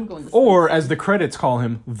to. Or as the credits call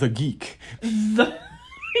him, the Geek.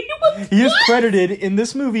 He is credited in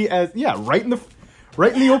this movie as right in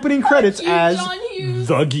the opening credits as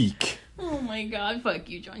the Geek. Oh my God, fuck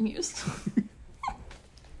you, John Hughes.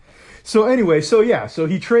 So anyway, so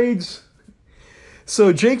he trades.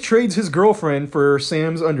 So Jake trades his girlfriend for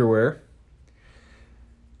Sam's underwear.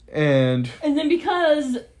 And then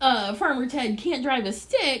because Farmer Ted can't drive a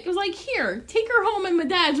stick, it was like, here, take her home in my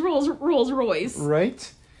dad's Rolls Royce.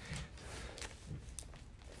 Right.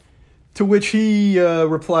 To which he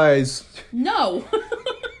replies, no.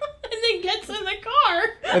 And then gets in the car.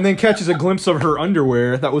 And then catches a glimpse of her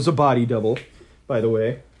underwear. That was a body double, by the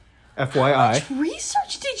way. FYI. How much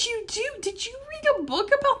research did you do? Did you read a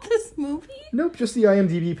book about this movie? Nope, just the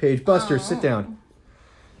IMDb page. Buster, sit down.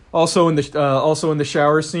 Also in the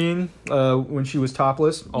shower scene, when she was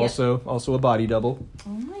topless, also a body double. Oh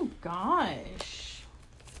my gosh.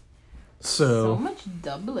 So much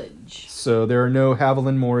doublage. So there are no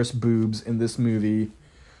Haviland Morris boobs in this movie.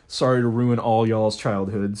 Sorry to ruin all y'all's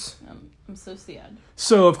childhoods. I'm so sad.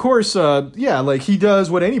 So of course, like he does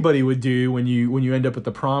what anybody would do when you end up with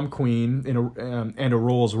the prom queen and a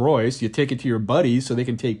Rolls Royce. You take it to your buddies so they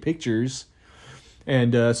can take pictures,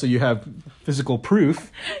 and so you have physical proof.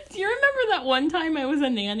 Do you remember that one time I was a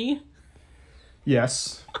nanny?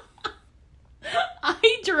 Yes.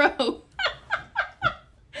 I drove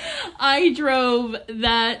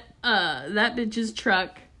that bitch's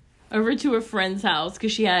truck over to a friend's house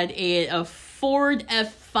because she had a Ford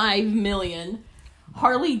F5 million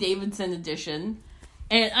Harley Davidson edition,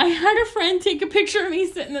 and I had a friend take a picture of me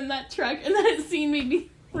sitting in that truck, and that scene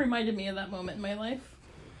reminded me of that moment in my life.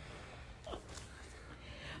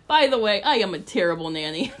 By the way, I am a terrible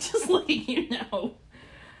nanny, just letting you know.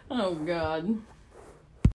 Oh God.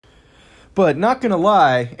 But not gonna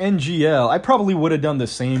lie, NGL, I probably would have done the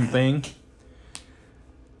same thing.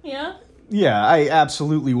 Yeah? Yeah, I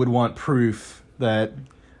absolutely would want proof that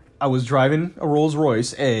I was driving a Rolls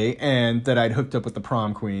Royce, and that I'd hooked up with the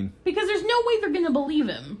prom queen. Because there's no way they're gonna believe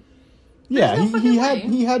him. Yeah,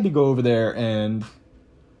 he had to go over there and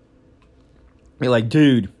be like,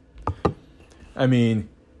 dude, I mean,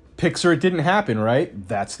 Pixar, it didn't happen, right?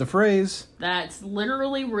 That's the phrase. That's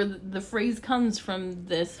literally where the phrase comes from.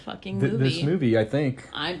 This fucking movie. This movie, I think.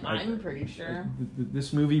 I'm pretty sure.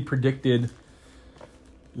 This movie predicted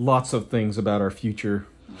lots of things about our future.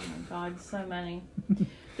 Oh my God, so many.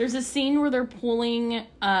 There's a scene where they're pulling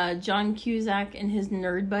John Cusack and his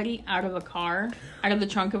nerd buddy out of the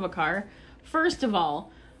trunk of a car. First of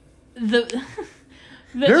all,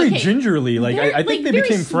 very gingerly, I think they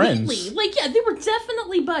became friends. They were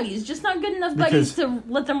definitely buddies, just not good enough buddies to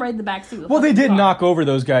let them ride the backseat. Well, they did knock over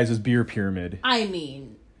those guys' beer pyramid. I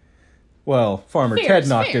mean, well, Farmer Ted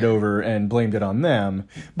knocked it over and blamed it on them,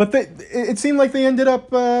 but it seemed like they ended up,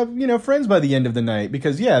 friends by the end of the night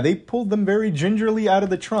because they pulled them very gingerly out of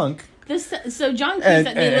the trunk. So John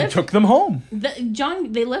Cusack, and took them home.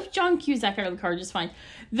 They left John Cusack out of the car just fine.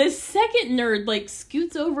 The second nerd,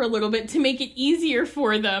 scoots over a little bit to make it easier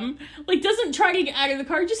for them. Doesn't try to get out of the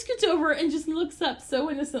car, just scoots over and just looks up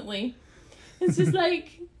so innocently. It's just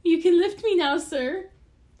you can lift me now, sir.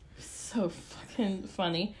 So fucking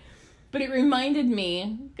funny. But it reminded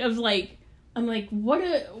me of, I'm like, what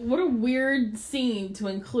a weird scene to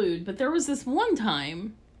include. But there was this one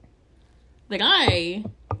time, the guy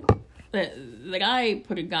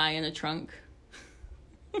put a guy in a trunk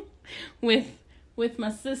with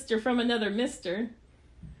my sister from another mister.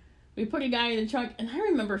 We put a guy in the trunk, and I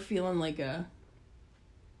remember feeling like a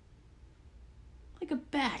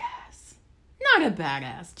badass. Not a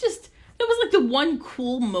badass, just it was the one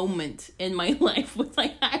cool moment in my life was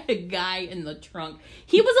I had a guy in the trunk.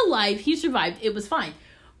 He was alive, he survived, it was fine.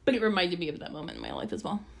 But it reminded me of that moment in my life as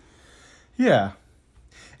well. Yeah.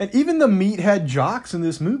 And even the meathead jocks in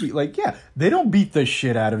this movie, they don't beat the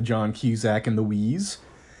shit out of John Cusack and the Wheeze.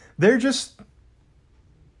 They're just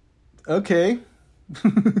okay.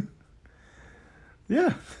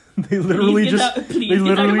 Yeah. They literally just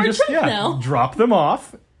drop them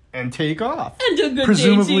off and take off. And a good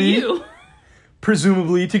day to you.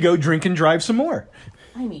 Presumably to go drink and drive some more.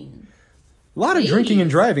 I mean, a lot of drinking and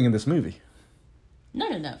driving in this movie.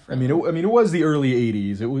 Not enough. Really. I mean, it was the early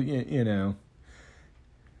 '80s. It was,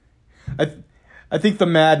 I think the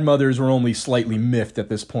Mad Mothers were only slightly miffed at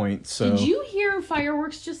this point. So did you hear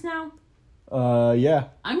fireworks just now? Yeah.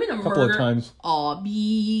 I'm gonna murder. Couple of times. Aw,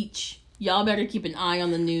 beach. Y'all better keep an eye on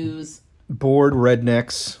the news. Bored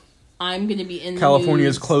rednecks. I'm gonna be in the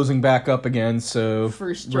California's news closing back up again, so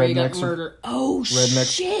for straight up murder.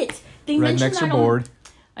 Shit! Rednecks are bored.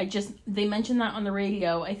 They mentioned that on the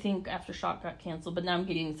radio. I think Aftershock got canceled, but now I'm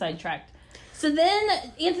getting sidetracked. So then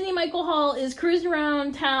Anthony Michael Hall is cruising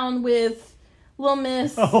around town with Lil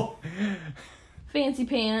Miss, Fancy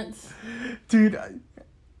Pants. Dude,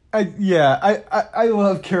 I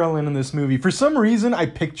love Carolyn in this movie. For some reason, I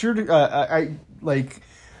pictured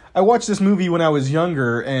I watched this movie when I was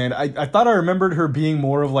younger, and I thought I remembered her being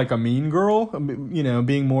more of a mean girl,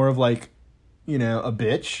 being more of a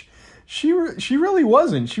bitch. She really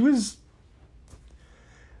wasn't. She was.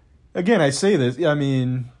 Again, I say this. I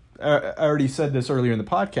mean, I already said this earlier in the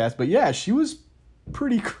podcast, but yeah, she was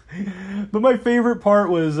pretty. But my favorite part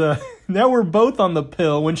was now we're both on the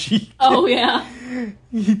pill when she. Oh yeah.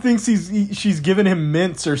 He thinks she's giving him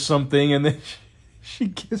mints or something, and then she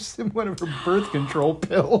gives him one of her birth control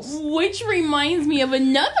pills. Which reminds me of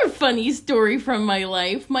another funny story from my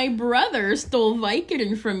life. My brother stole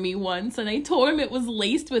Vicodin from me once, and I told him it was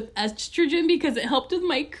laced with estrogen because it helped with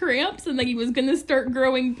my cramps and that he was going to start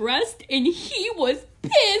growing breast, and he was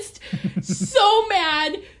pissed. So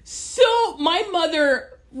mad. So my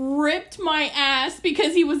mother ripped my ass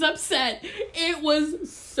because he was upset. It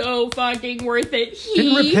was so fucking worth it.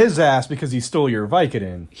 Didn't rip his ass because he stole your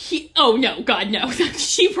Vicodin. Oh no, God no.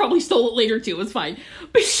 She probably stole it later too, it was fine.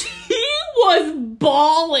 But she was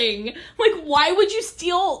bawling. Like, why would you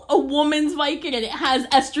steal a woman's Vicodin? It has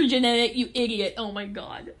estrogen in it, you idiot. Oh my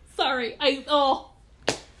God. Sorry.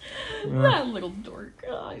 That little dork.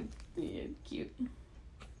 Oh, yeah, cute.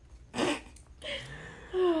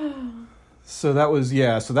 So that was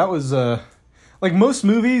like most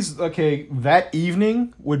movies, okay, that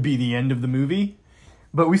evening would be the end of the movie,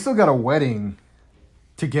 but we still got a wedding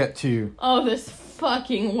to get to. Oh, this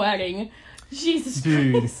fucking wedding. Jesus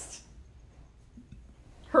Christ.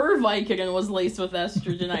 Her Vicodin was laced with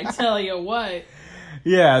estrogen, I tell you what.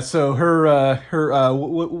 Yeah, so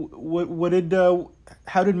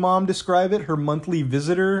how did Mom describe it? Her monthly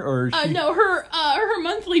visitor, or no, her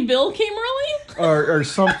monthly bill came early, or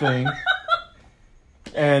something.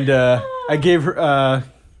 And I gave her,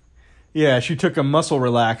 she took a muscle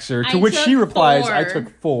relaxer, to which she replies, 4. I took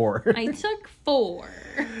 4. I took 4.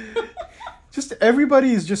 Just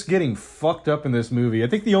everybody is just getting fucked up in this movie. I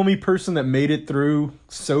think the only person that made it through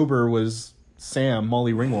sober was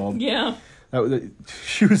Molly Ringwald. Yeah.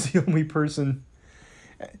 She was the only person.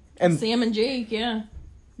 And Sam and Jake, yeah.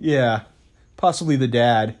 Yeah. Possibly the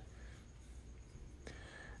dad.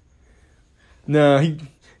 No,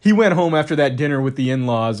 he went home after that dinner with the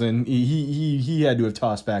in-laws, and he had to have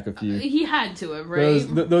tossed back a few. He had to have, right?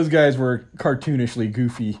 Those guys were cartoonishly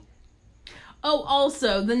goofy. Oh,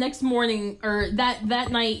 also, the next morning, or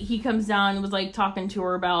that night, he comes down and was, like, talking to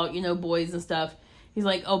her about, boys and stuff. He's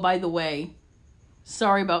like, oh, by the way,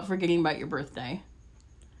 sorry about forgetting about your birthday.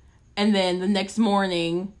 And then the next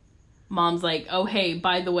morning, Mom's like, oh, hey,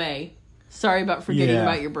 by the way, sorry about forgetting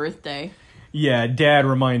about your birthday. Yeah, Dad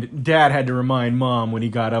had to remind Mom when he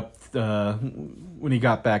got up, when he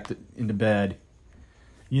got back into bed.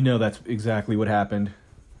 That's exactly what happened.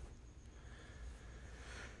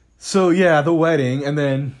 So, yeah, the wedding, and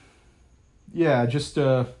then, just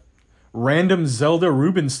a random Zelda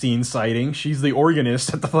Rubinstein sighting. She's the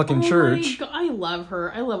organist at the fucking church. My God, I love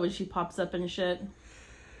her. I love when she pops up and shit.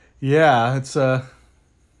 Yeah, it's,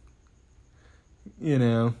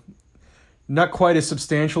 not quite as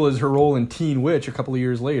substantial as her role in Teen Witch a couple of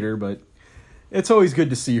years later, but it's always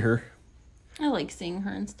good to see her. I like seeing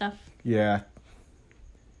her and stuff. Yeah.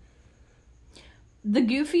 The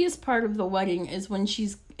goofiest part of the wedding is when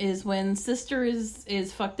sister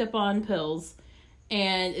is fucked up on pills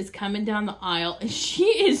and is coming down the aisle, and she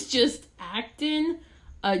is just acting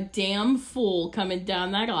a damn fool coming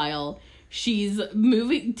down that aisle. She's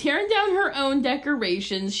tearing down her own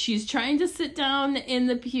decorations. She's trying to sit down in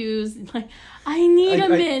the pews. Like, I need a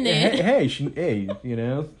minute. Hey,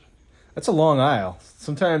 that's a long aisle.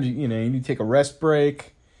 Sometimes, you need to take a rest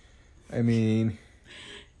break. I mean,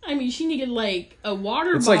 she needed, like, a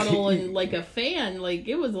water bottle and, like, a fan. Like,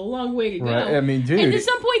 it was a long way to go. Right? I mean, dude. And at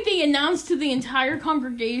some point, they announced to the entire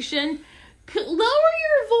congregation, lower your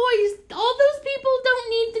voice. All those people don't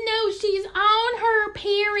need to know she's on her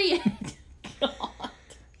period. God.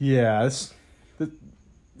 Yeah, it's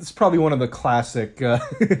probably one of the classic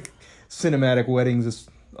cinematic weddings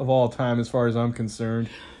of all time, as far as I'm concerned.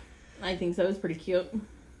 I think so. It's pretty cute.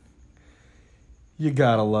 You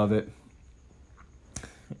gotta love it.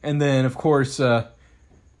 And then, of course,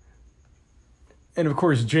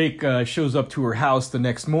 Jake shows up to her house the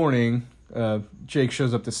next morning. Jake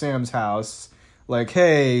shows up to Sam's house, like,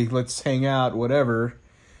 hey, let's hang out, whatever.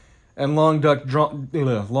 And Long Duck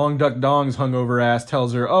Dong's hungover ass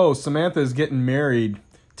tells her, oh, Samantha's getting married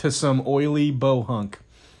to some oily bow hunk.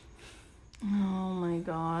 Oh my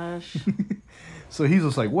gosh. So he's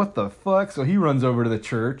just like, what the fuck? So he runs over to the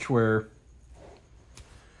church where,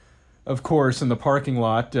 of course, in the parking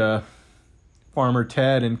lot, Farmer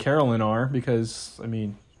Ted and Carolyn are, because, I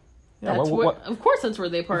mean... Yeah, of course that's where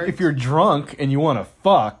they park. If you're drunk and you want to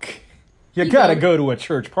fuck, you gotta go to a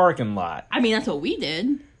church parking lot. I mean, that's what we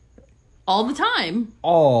did. All the time.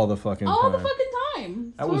 All the fucking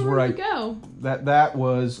time. That was where go. That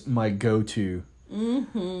was my go-to.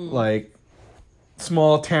 Mm-hmm. Like,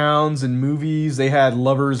 small towns and movies, they had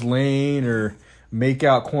Lover's Lane or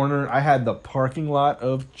Makeout Corner. I had the parking lot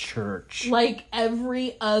of church. Like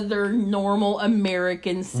every other normal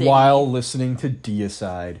American city. While listening to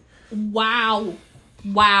Deicide. Wow.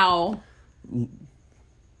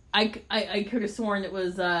 I could have sworn it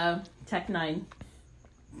was Tech 9.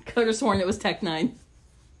 Could have sworn it was Tech 9.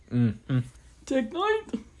 Mm-hmm. Tech 9.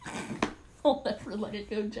 I'll never let it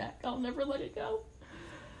go, Jack. I'll never let it go.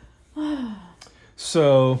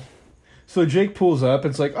 So Jake pulls up.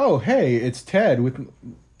 It's like, oh, hey, it's Ted with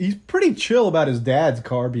he's pretty chill about his dad's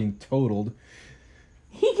car being totaled.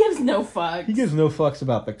 He gives no fucks. He gives no fucks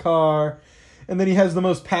about the car. And then he has the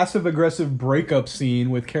most passive-aggressive breakup scene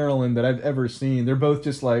with Carolyn that I've ever seen. They're both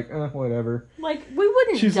just like, whatever. Like, we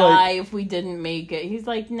wouldn't die if we didn't make it. He's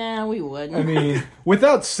like, nah, we wouldn't. I mean,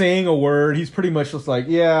 without saying a word, he's pretty much just like,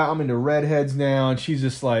 yeah, I'm into redheads now. And she's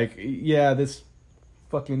just like, yeah, this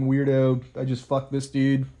fucking weirdo, I just fucked this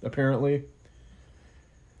dude, apparently.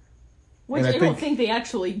 Which I don't think they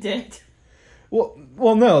actually did.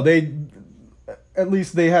 Well, no, they... At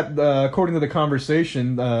least they had, according to the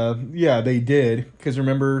conversation, yeah, they did. Because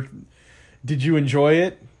remember, did you enjoy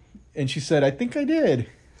it? And she said, I think I did.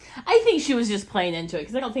 I think she was just playing into it,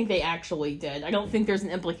 because I don't think they actually did. I don't think there's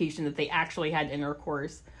an implication that they actually had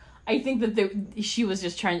intercourse. I think that she was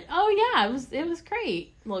just trying, oh yeah, it was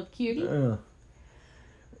great. Little cutie.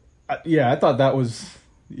 I thought that was...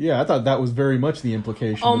 Yeah, I thought that was very much the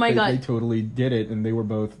implication. Oh my God. They totally did it, and they were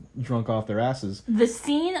both drunk off their asses. The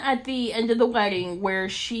scene at the end of the wedding where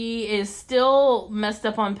she is still messed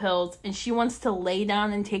up on pills, and she wants to lay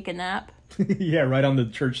down and take a nap. Yeah, right on the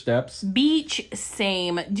church steps. Beach,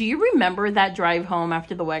 same. Do you remember that drive home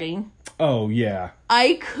after the wedding? Oh, yeah.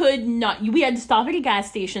 I could not. We had to stop at a gas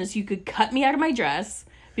station so you could cut me out of my dress,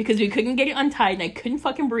 because we couldn't get it untied, and I couldn't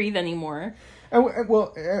fucking breathe anymore.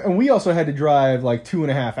 And we also had to drive like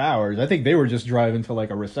 2.5 hours. I think they were just driving to like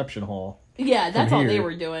a reception hall. Yeah, that's all they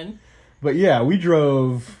were doing. But yeah, we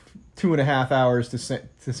drove 2.5 hours to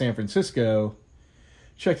San Francisco.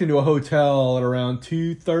 Checked into a hotel at around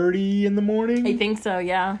 2:30 in the morning. I think so,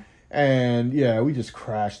 yeah. And yeah, we just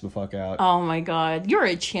crashed the fuck out. Oh my God, you're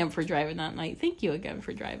a champ for driving that night. Thank you again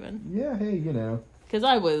for driving. Yeah, hey, you know. Because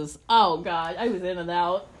I was in and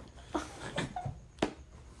out.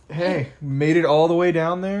 Hey, made it all the way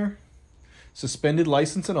down there. Suspended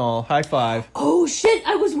license and all. High five. Oh, shit.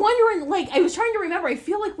 I was wondering, I was trying to remember. I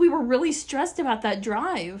feel like we were really stressed about that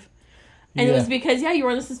drive. And it was because, you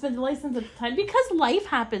were on a suspended license at the time. Because life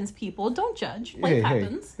happens, people. Don't judge. Life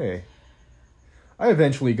happens. Hey. I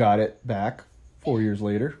eventually got it back 4 years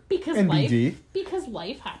later. Because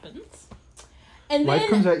life happens. And life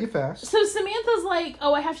comes at you fast. So Samantha's like,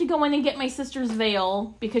 I have to go in and get my sister's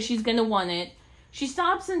veil because she's going to want it. She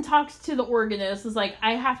stops and talks to the organist. Is like,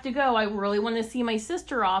 I have to go. I really want to see my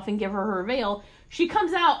sister off and give her veil. She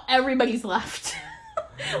comes out. Everybody's left.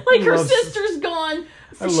 Her sister's gone.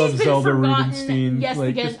 I love Zelda Rubinstein. Yes,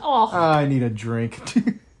 again. I need a drink.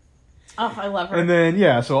 I love her. And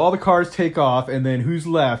then, so all the cars take off. And then who's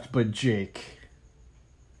left but Jake?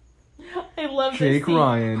 I love Jake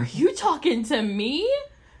Ryan. Are you talking to me?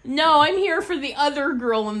 No, I'm here for the other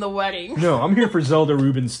girl in the wedding. No, I'm here for Zelda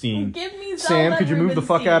Rubinstein. Give me Zelda Sam, could you move the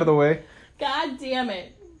fuck out of the way? God damn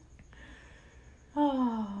it.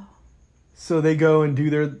 Oh. So they go and do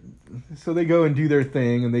their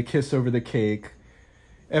thing, and they kiss over the cake.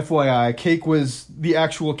 FYI, cake was the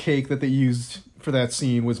actual cake that they used for that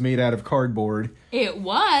scene was made out of cardboard. It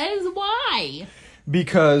was? Why?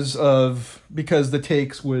 Because the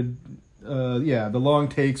takes would the long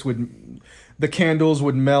takes the candles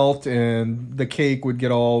would melt and the cake would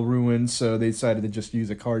get all ruined, so they decided to just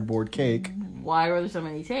use a cardboard cake. Why were there so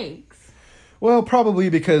many takes? Well,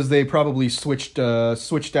 probably because they switched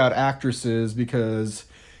out actresses, because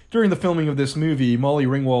during the filming of this movie, Molly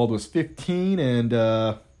Ringwald was 15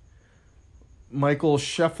 and Michael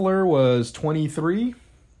Scheffler was 23.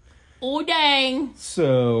 Oh, dang.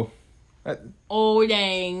 So... oh,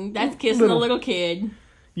 dang. That's kissing a little kid.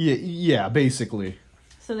 Yeah, basically.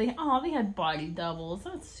 So they had body doubles.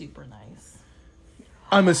 That's super nice.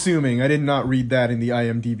 I'm assuming. I did not read that in the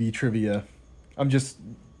IMDb trivia.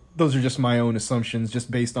 Those are just my own assumptions, just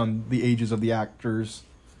based on the ages of the actors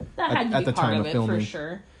that had to at be the part time of of filming. For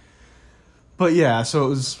sure. But yeah, so it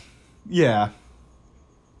was,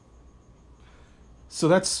 So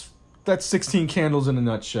that's 16 Candles in a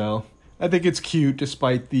nutshell. I think it's cute,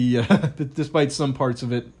 despite despite some parts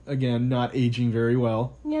of it, again, not aging very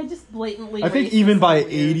well. Yeah, just blatantly. I think even by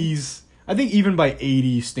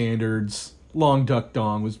 80s standards, Long Duck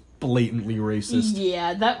Dong was blatantly racist.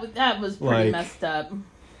 Yeah, that was pretty messed up.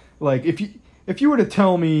 Like if you were to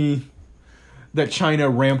tell me that China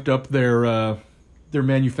ramped up their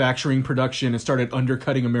manufacturing production and started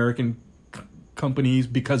undercutting American companies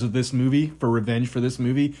because of this movie, for revenge for this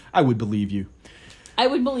movie, I would believe you. I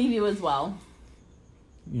would believe you as well.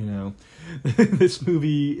 You know, this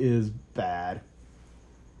movie is bad.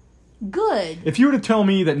 Good. If you were to tell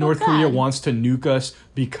me that North Korea wants to nuke us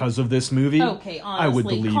because of this movie, okay, honestly, I would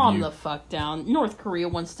believe calm you. The fuck down. North Korea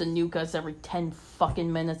wants to nuke us every 10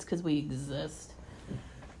 fucking minutes because we exist.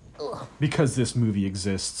 Because this movie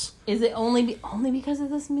exists. Is it only because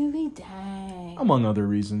of this movie? Dang. Among other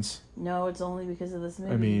reasons. No, it's only because of this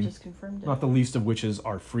movie. I mean, you just confirmed it. Not the least of which is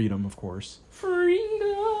our freedom, of course.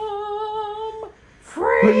 Freedom.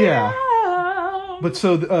 But yeah. But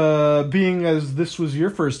so, being as this was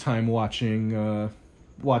your first time watching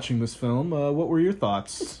this film, what were your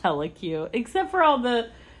thoughts? It's hella cute. Except for all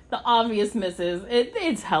the obvious misses.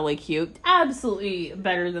 It's hella cute. Absolutely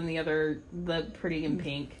better than the Pretty in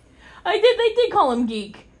Pink. They did call him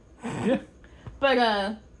Geek. Yeah.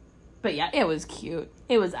 But yeah, it was cute.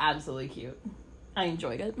 It was absolutely cute. I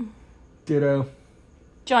enjoyed it. Ditto.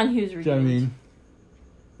 John Hughes redeemed.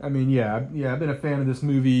 I mean, yeah, I've been a fan of this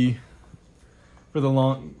movie since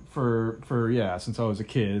I was a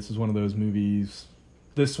kid. This is one of those movies.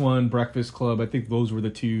 This one, Breakfast Club, I think those were the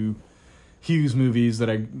two Hughes movies that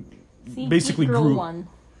I basically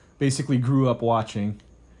grew up watching.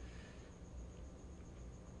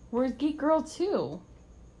 Where's Geek Girl 2?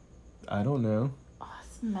 I don't know. Oh,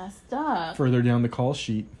 it's messed up. Further down the call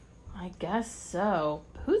sheet. I guess so.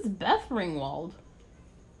 Who's Beth Ringwald?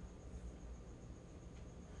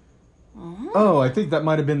 Oh, I think that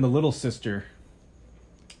might have been the little sister.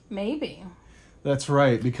 Maybe. That's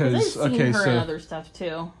right, because I've seen her in other stuff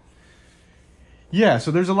too. Yeah,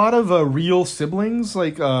 so there's a lot of real siblings,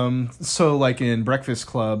 like in Breakfast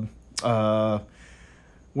Club,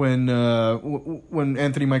 when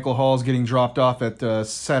Anthony Michael Hall's getting dropped off at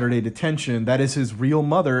Saturday detention, that is his real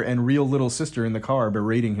mother and real little sister in the car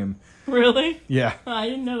berating him. Really? Yeah. I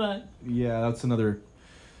didn't know that. Yeah, that's another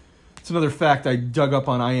fact I dug up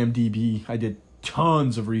on IMDb. I did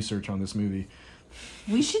tons of research on this movie.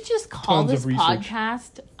 We should just call this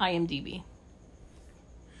podcast IMDb.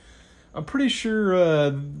 I'm pretty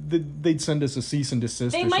sure they'd send us a cease and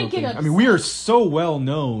desist or something. They might get upset. I mean, we are so well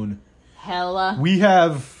known. Hella. We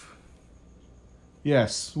have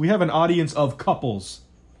an audience of couples.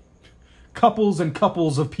 Couples and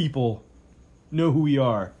couples of people know who we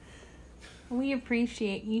are. We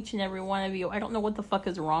appreciate each and every one of you. I don't know what the fuck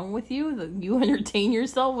is wrong with you, that you entertain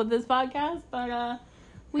yourself with this podcast, but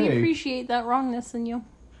we appreciate that wrongness in you.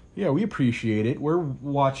 Yeah, we appreciate it. We're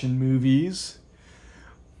watching movies.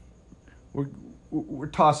 We're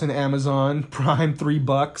tossing Amazon Prime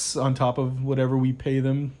 $3 on top of whatever we pay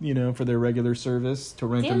them, for their regular service to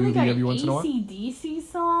rent a movie every once in a while. They got an AC/DC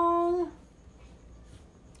song.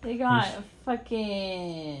 They got a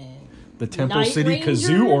fucking the Temple Night City Ranger.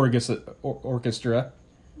 Kazoo Orchestra.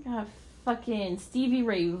 They got fucking Stevie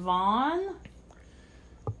Ray Vaughan.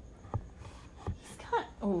 He's got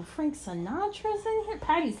Frank Sinatra's in here.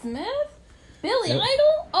 Patti Smith. Billy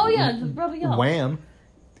Idol. Oh yeah, probably else. Wham.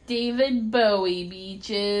 David Bowie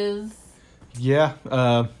beaches. Yeah.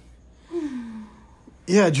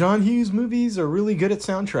 John Hughes movies are really good at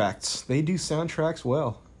soundtracks. They do soundtracks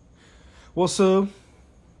well. Well, so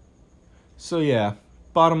yeah.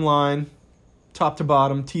 Bottom line, top to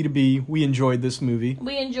bottom, T to B, we enjoyed this movie.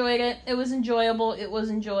 We enjoyed it. It was enjoyable. It was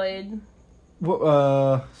enjoyed.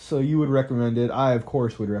 Well, so you would recommend it. I, of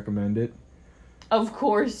course, would recommend it. Of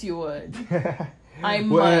course you would. I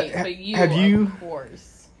might, but of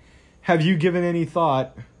course. Have you given any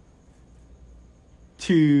thought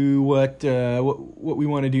to what we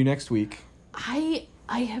want to do next week? I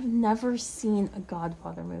have never seen a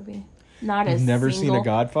Godfather movie. You've never seen a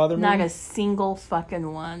Godfather movie? Not a single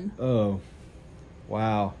fucking one. Oh.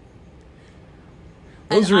 Wow.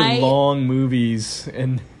 Those are long movies,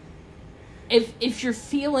 and if you're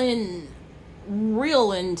feeling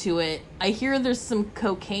real into it, I hear there's some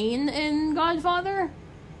cocaine in Godfather.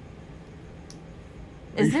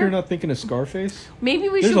 Are you sure you're not thinking of Scarface? Maybe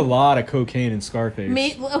There's a lot of cocaine in Scarface.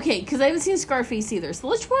 Okay, because I haven't seen Scarface either. So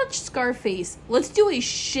let's watch Scarface. Let's do a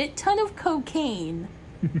shit ton of cocaine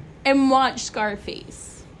and watch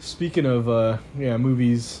Scarface. Speaking of,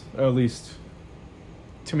 movies, or at least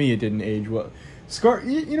to me it didn't age well.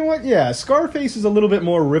 You know what? Yeah, Scarface is a little bit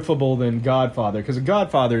more riffable than Godfather, because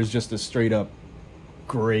Godfather is just a straight up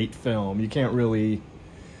great film. You can't really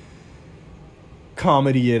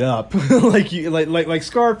comedy it up like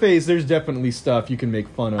Scarface. There's definitely stuff you can make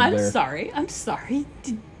fun of. I'm sorry.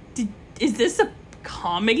 Is this a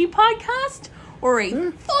comedy podcast or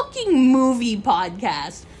a fucking movie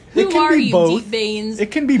podcast? Who are you, both. Deep Veins?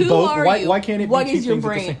 It can be Who both. Are Why can't it be what two is your things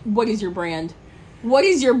brand? at the same? What is your brand? What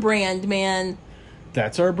is your brand, man?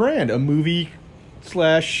 That's our brand. A movie /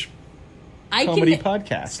 comedy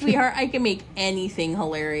podcast. Sweetheart, I can make anything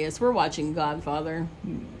hilarious. We're watching Godfather.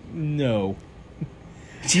 No.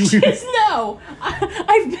 Just no.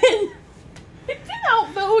 I've been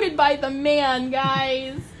outvoted by the man,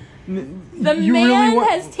 guys. The man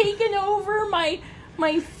has taken over my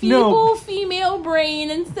my feeble female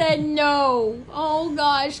brain and said no. Oh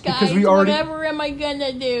gosh, guys, whatever am I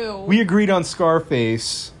gonna do? We agreed on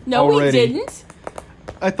Scarface. No, already. We didn't.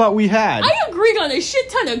 I thought we had. I agreed on a shit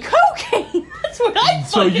ton of cocaine. That's what I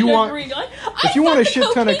agreed on. If you want a shit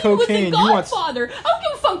ton of cocaine, you want Godfather. I don't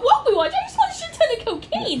give a fuck what we watch. I just want a shit ton of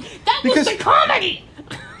cocaine. That was the comedy.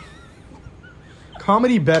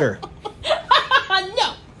 Comedy better.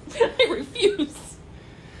 No, I refuse.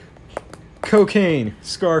 Cocaine,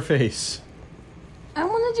 Scarface. I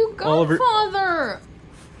want to do Godfather.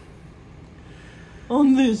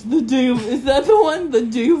 On this, the day of, is that the one? The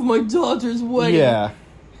day of my daughter's wedding. Yeah.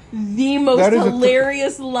 The most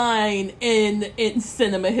hilarious line in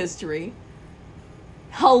cinema history.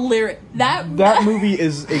 Hilarious. That movie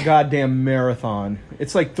is a goddamn marathon.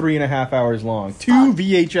 It's like 3.5 hours long. 2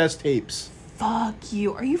 VHS tapes. Fuck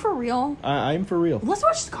you. Are you for real? I'm for real. Let's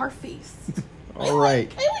watch Scarface. All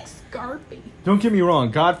right. I like Scarface. Don't get me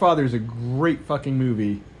wrong. Godfather is a great fucking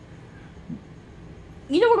movie.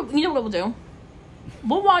 You know what we'll do?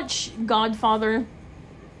 We'll watch Godfather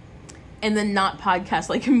and then not podcast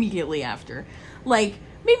like immediately after. Like,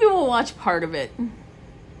 maybe we'll watch part of it and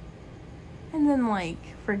then like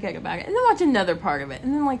forget about it. And then watch another part of it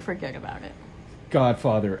and then like forget about it.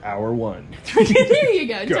 Godfather, Hour 1. There you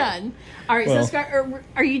go, done. All right, so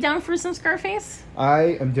are you down for some Scarface?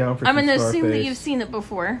 I am down for some Scarface. I'm going to assume that you've seen it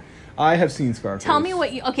before. I have seen Scarface. Tell me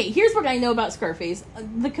what you... Okay, here's what I know about Scarface.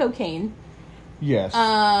 The cocaine. Yes.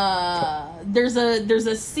 There's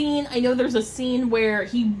a scene... I know there's a scene where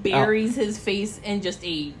he buries his face in just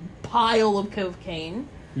a pile of cocaine.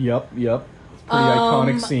 Yep. Pretty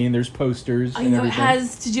iconic scene. There's posters and everything. I know it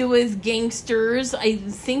has to do with gangsters. I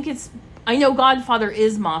think it's... I know Godfather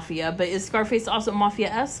is mafia, but is Scarface also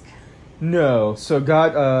mafia-esque? No. So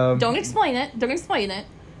Don't explain it.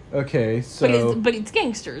 Okay, so... But it's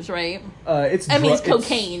gangsters, right? It's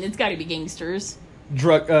cocaine. It's got to be gangsters.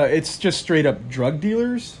 It's just straight up drug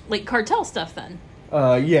dealers. Like cartel stuff, then?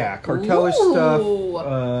 Yeah, cartelish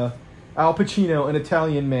stuff. Al Pacino, an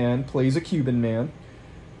Italian man, plays a Cuban man.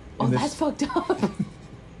 Oh, that's fucked up.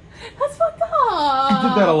 That's fucked up. He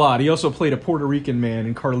did that a lot. He also played a Puerto Rican man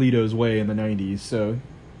in Carlito's Way in the 90s, so...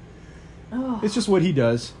 It's just what he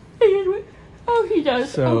does. Oh, he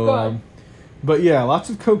does. So, God. But yeah,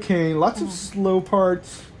 lots of cocaine, lots of slow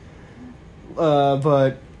parts,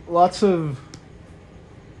 but lots of...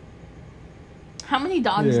 How many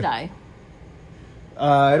dogs die?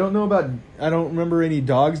 I don't remember any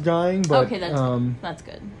dogs dying, but... Okay, that's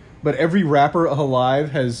good. But every rapper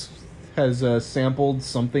alive has sampled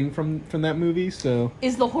something from that movie, so...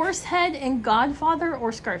 Is the horse head in Godfather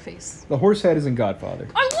or Scarface? The horse head is in Godfather.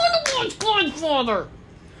 I want to watch Godfather!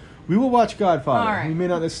 We will watch Godfather. All right. We may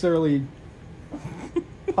not necessarily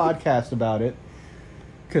podcast about it,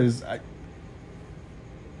 because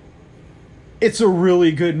it's a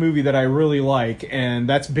really good movie that I really like, and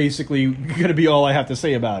that's basically going to be all I have to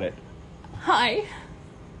say about it. Hi.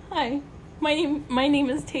 My name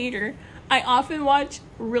is Tater. I often watch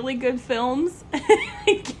really good films,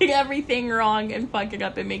 get everything wrong, and fuck it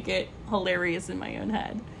up and make it hilarious in my own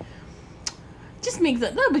head.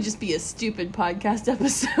 That would just be a stupid podcast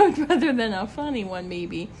episode rather than a funny one,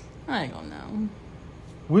 maybe. I don't know.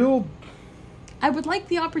 I would like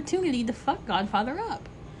the opportunity to fuck Godfather up.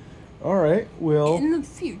 Alright, in the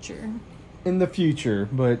future,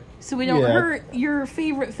 but... So we don't hurt your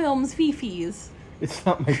favorite film's fifis. It's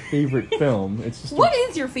not my favorite film. It's just... What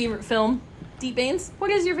is your favorite film? Deep Baines?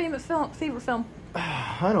 What is your favorite film?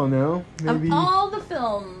 I don't know. Maybe... Of all the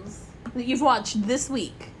films that you've watched this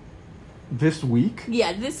week. This week?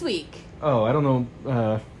 Yeah, this week. Oh, I don't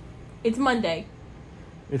know. It's Monday.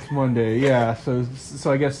 It's Monday, yeah. So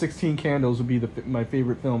I guess 16 Candles would be my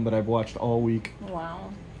favorite film that I've watched all week.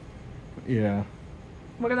 Wow. Yeah.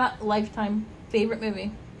 What about Lifetime? Favorite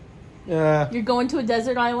movie? Yeah. You're going to a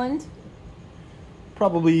desert island?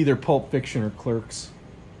 Probably either Pulp Fiction or Clerks.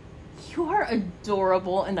 You are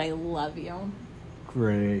adorable, and I love you.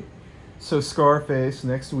 Great. So Scarface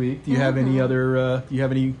next week. Do you have any other? Do you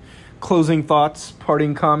have any closing thoughts,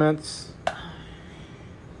 parting comments?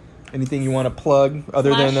 Anything you want to plug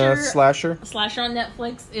other than Slasher? Slasher on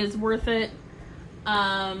Netflix is worth it.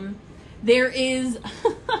 There is,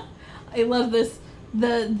 I love this.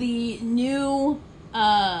 The new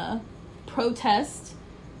protest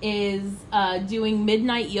is doing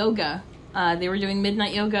midnight yoga. They were doing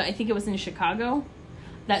midnight yoga. I think it was in Chicago.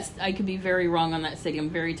 I could be very wrong on that city. I'm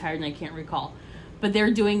very tired and I can't recall. But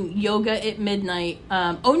they're doing yoga at midnight.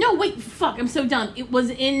 Oh no, wait, fuck, I'm so dumb. It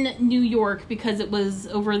was in New York because it was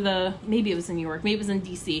over maybe it was in New York, maybe it was in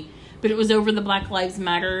DC, but it was over the Black Lives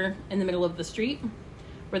Matter in the middle of the street.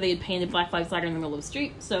 where they had painted Black Lives Matter in the middle of the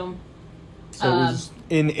street. So it was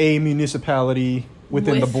in a municipality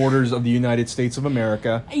within the borders of the United States of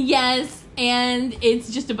America. Yes, and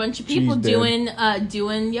it's just a bunch of people doing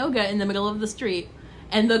yoga in the middle of the street.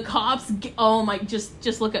 And the cops,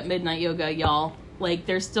 just look at Midnight Yoga, y'all. Like,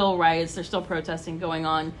 there's still riots, there's still protesting going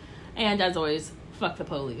on. And as always, fuck the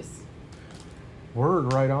police.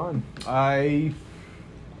 Word, right on. A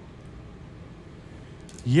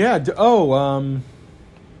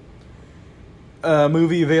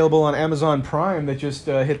movie available on Amazon Prime that just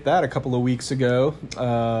hit that a couple of weeks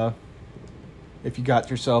ago. If you got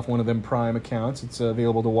yourself one of them Prime accounts, it's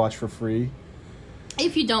available to watch for free.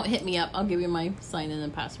 If you don't hit me up, I'll give you my sign-in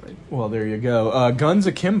and password. Well, there you go. Guns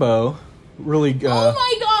Akimbo. Really. Oh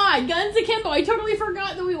my God, Guns Akimbo! I totally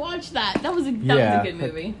forgot that we watched that. That was a good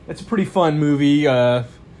movie. It's a pretty fun movie.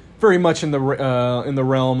 Very much in the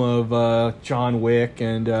realm of John Wick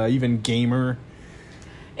and even Gamer.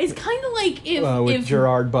 It's kind of like if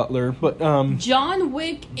Gerard Butler, but John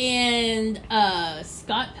Wick and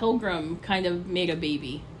Scott Pilgrim kind of made a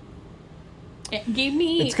baby. It gave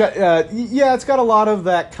me. It's got it's got a lot of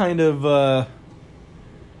that kind of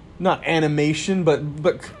not animation,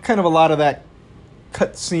 but kind of a lot of that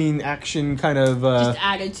cutscene action kind of just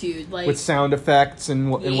attitude, like with sound effects and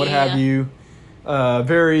what have you.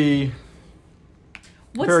 Very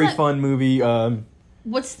fun movie.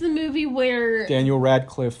 What's the movie where Daniel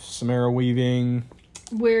Radcliffe, Samara Weaving,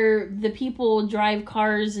 where the people drive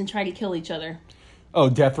cars and try to kill each other? Oh,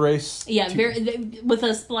 Death Race. Yeah, with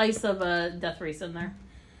a slice of a Death Race in there.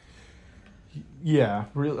 Yeah,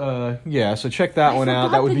 so check that one out.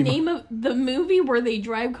 That would be the name of the movie where they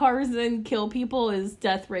drive cars and kill people is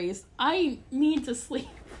Death Race. I need to sleep.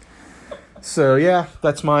 So yeah,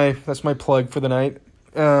 that's my plug for the night.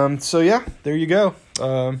 So yeah, there you go.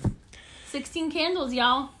 16 Candles,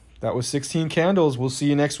 y'all. That was 16 Candles. We'll see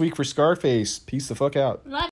you next week for Scarface. Peace the fuck out. Love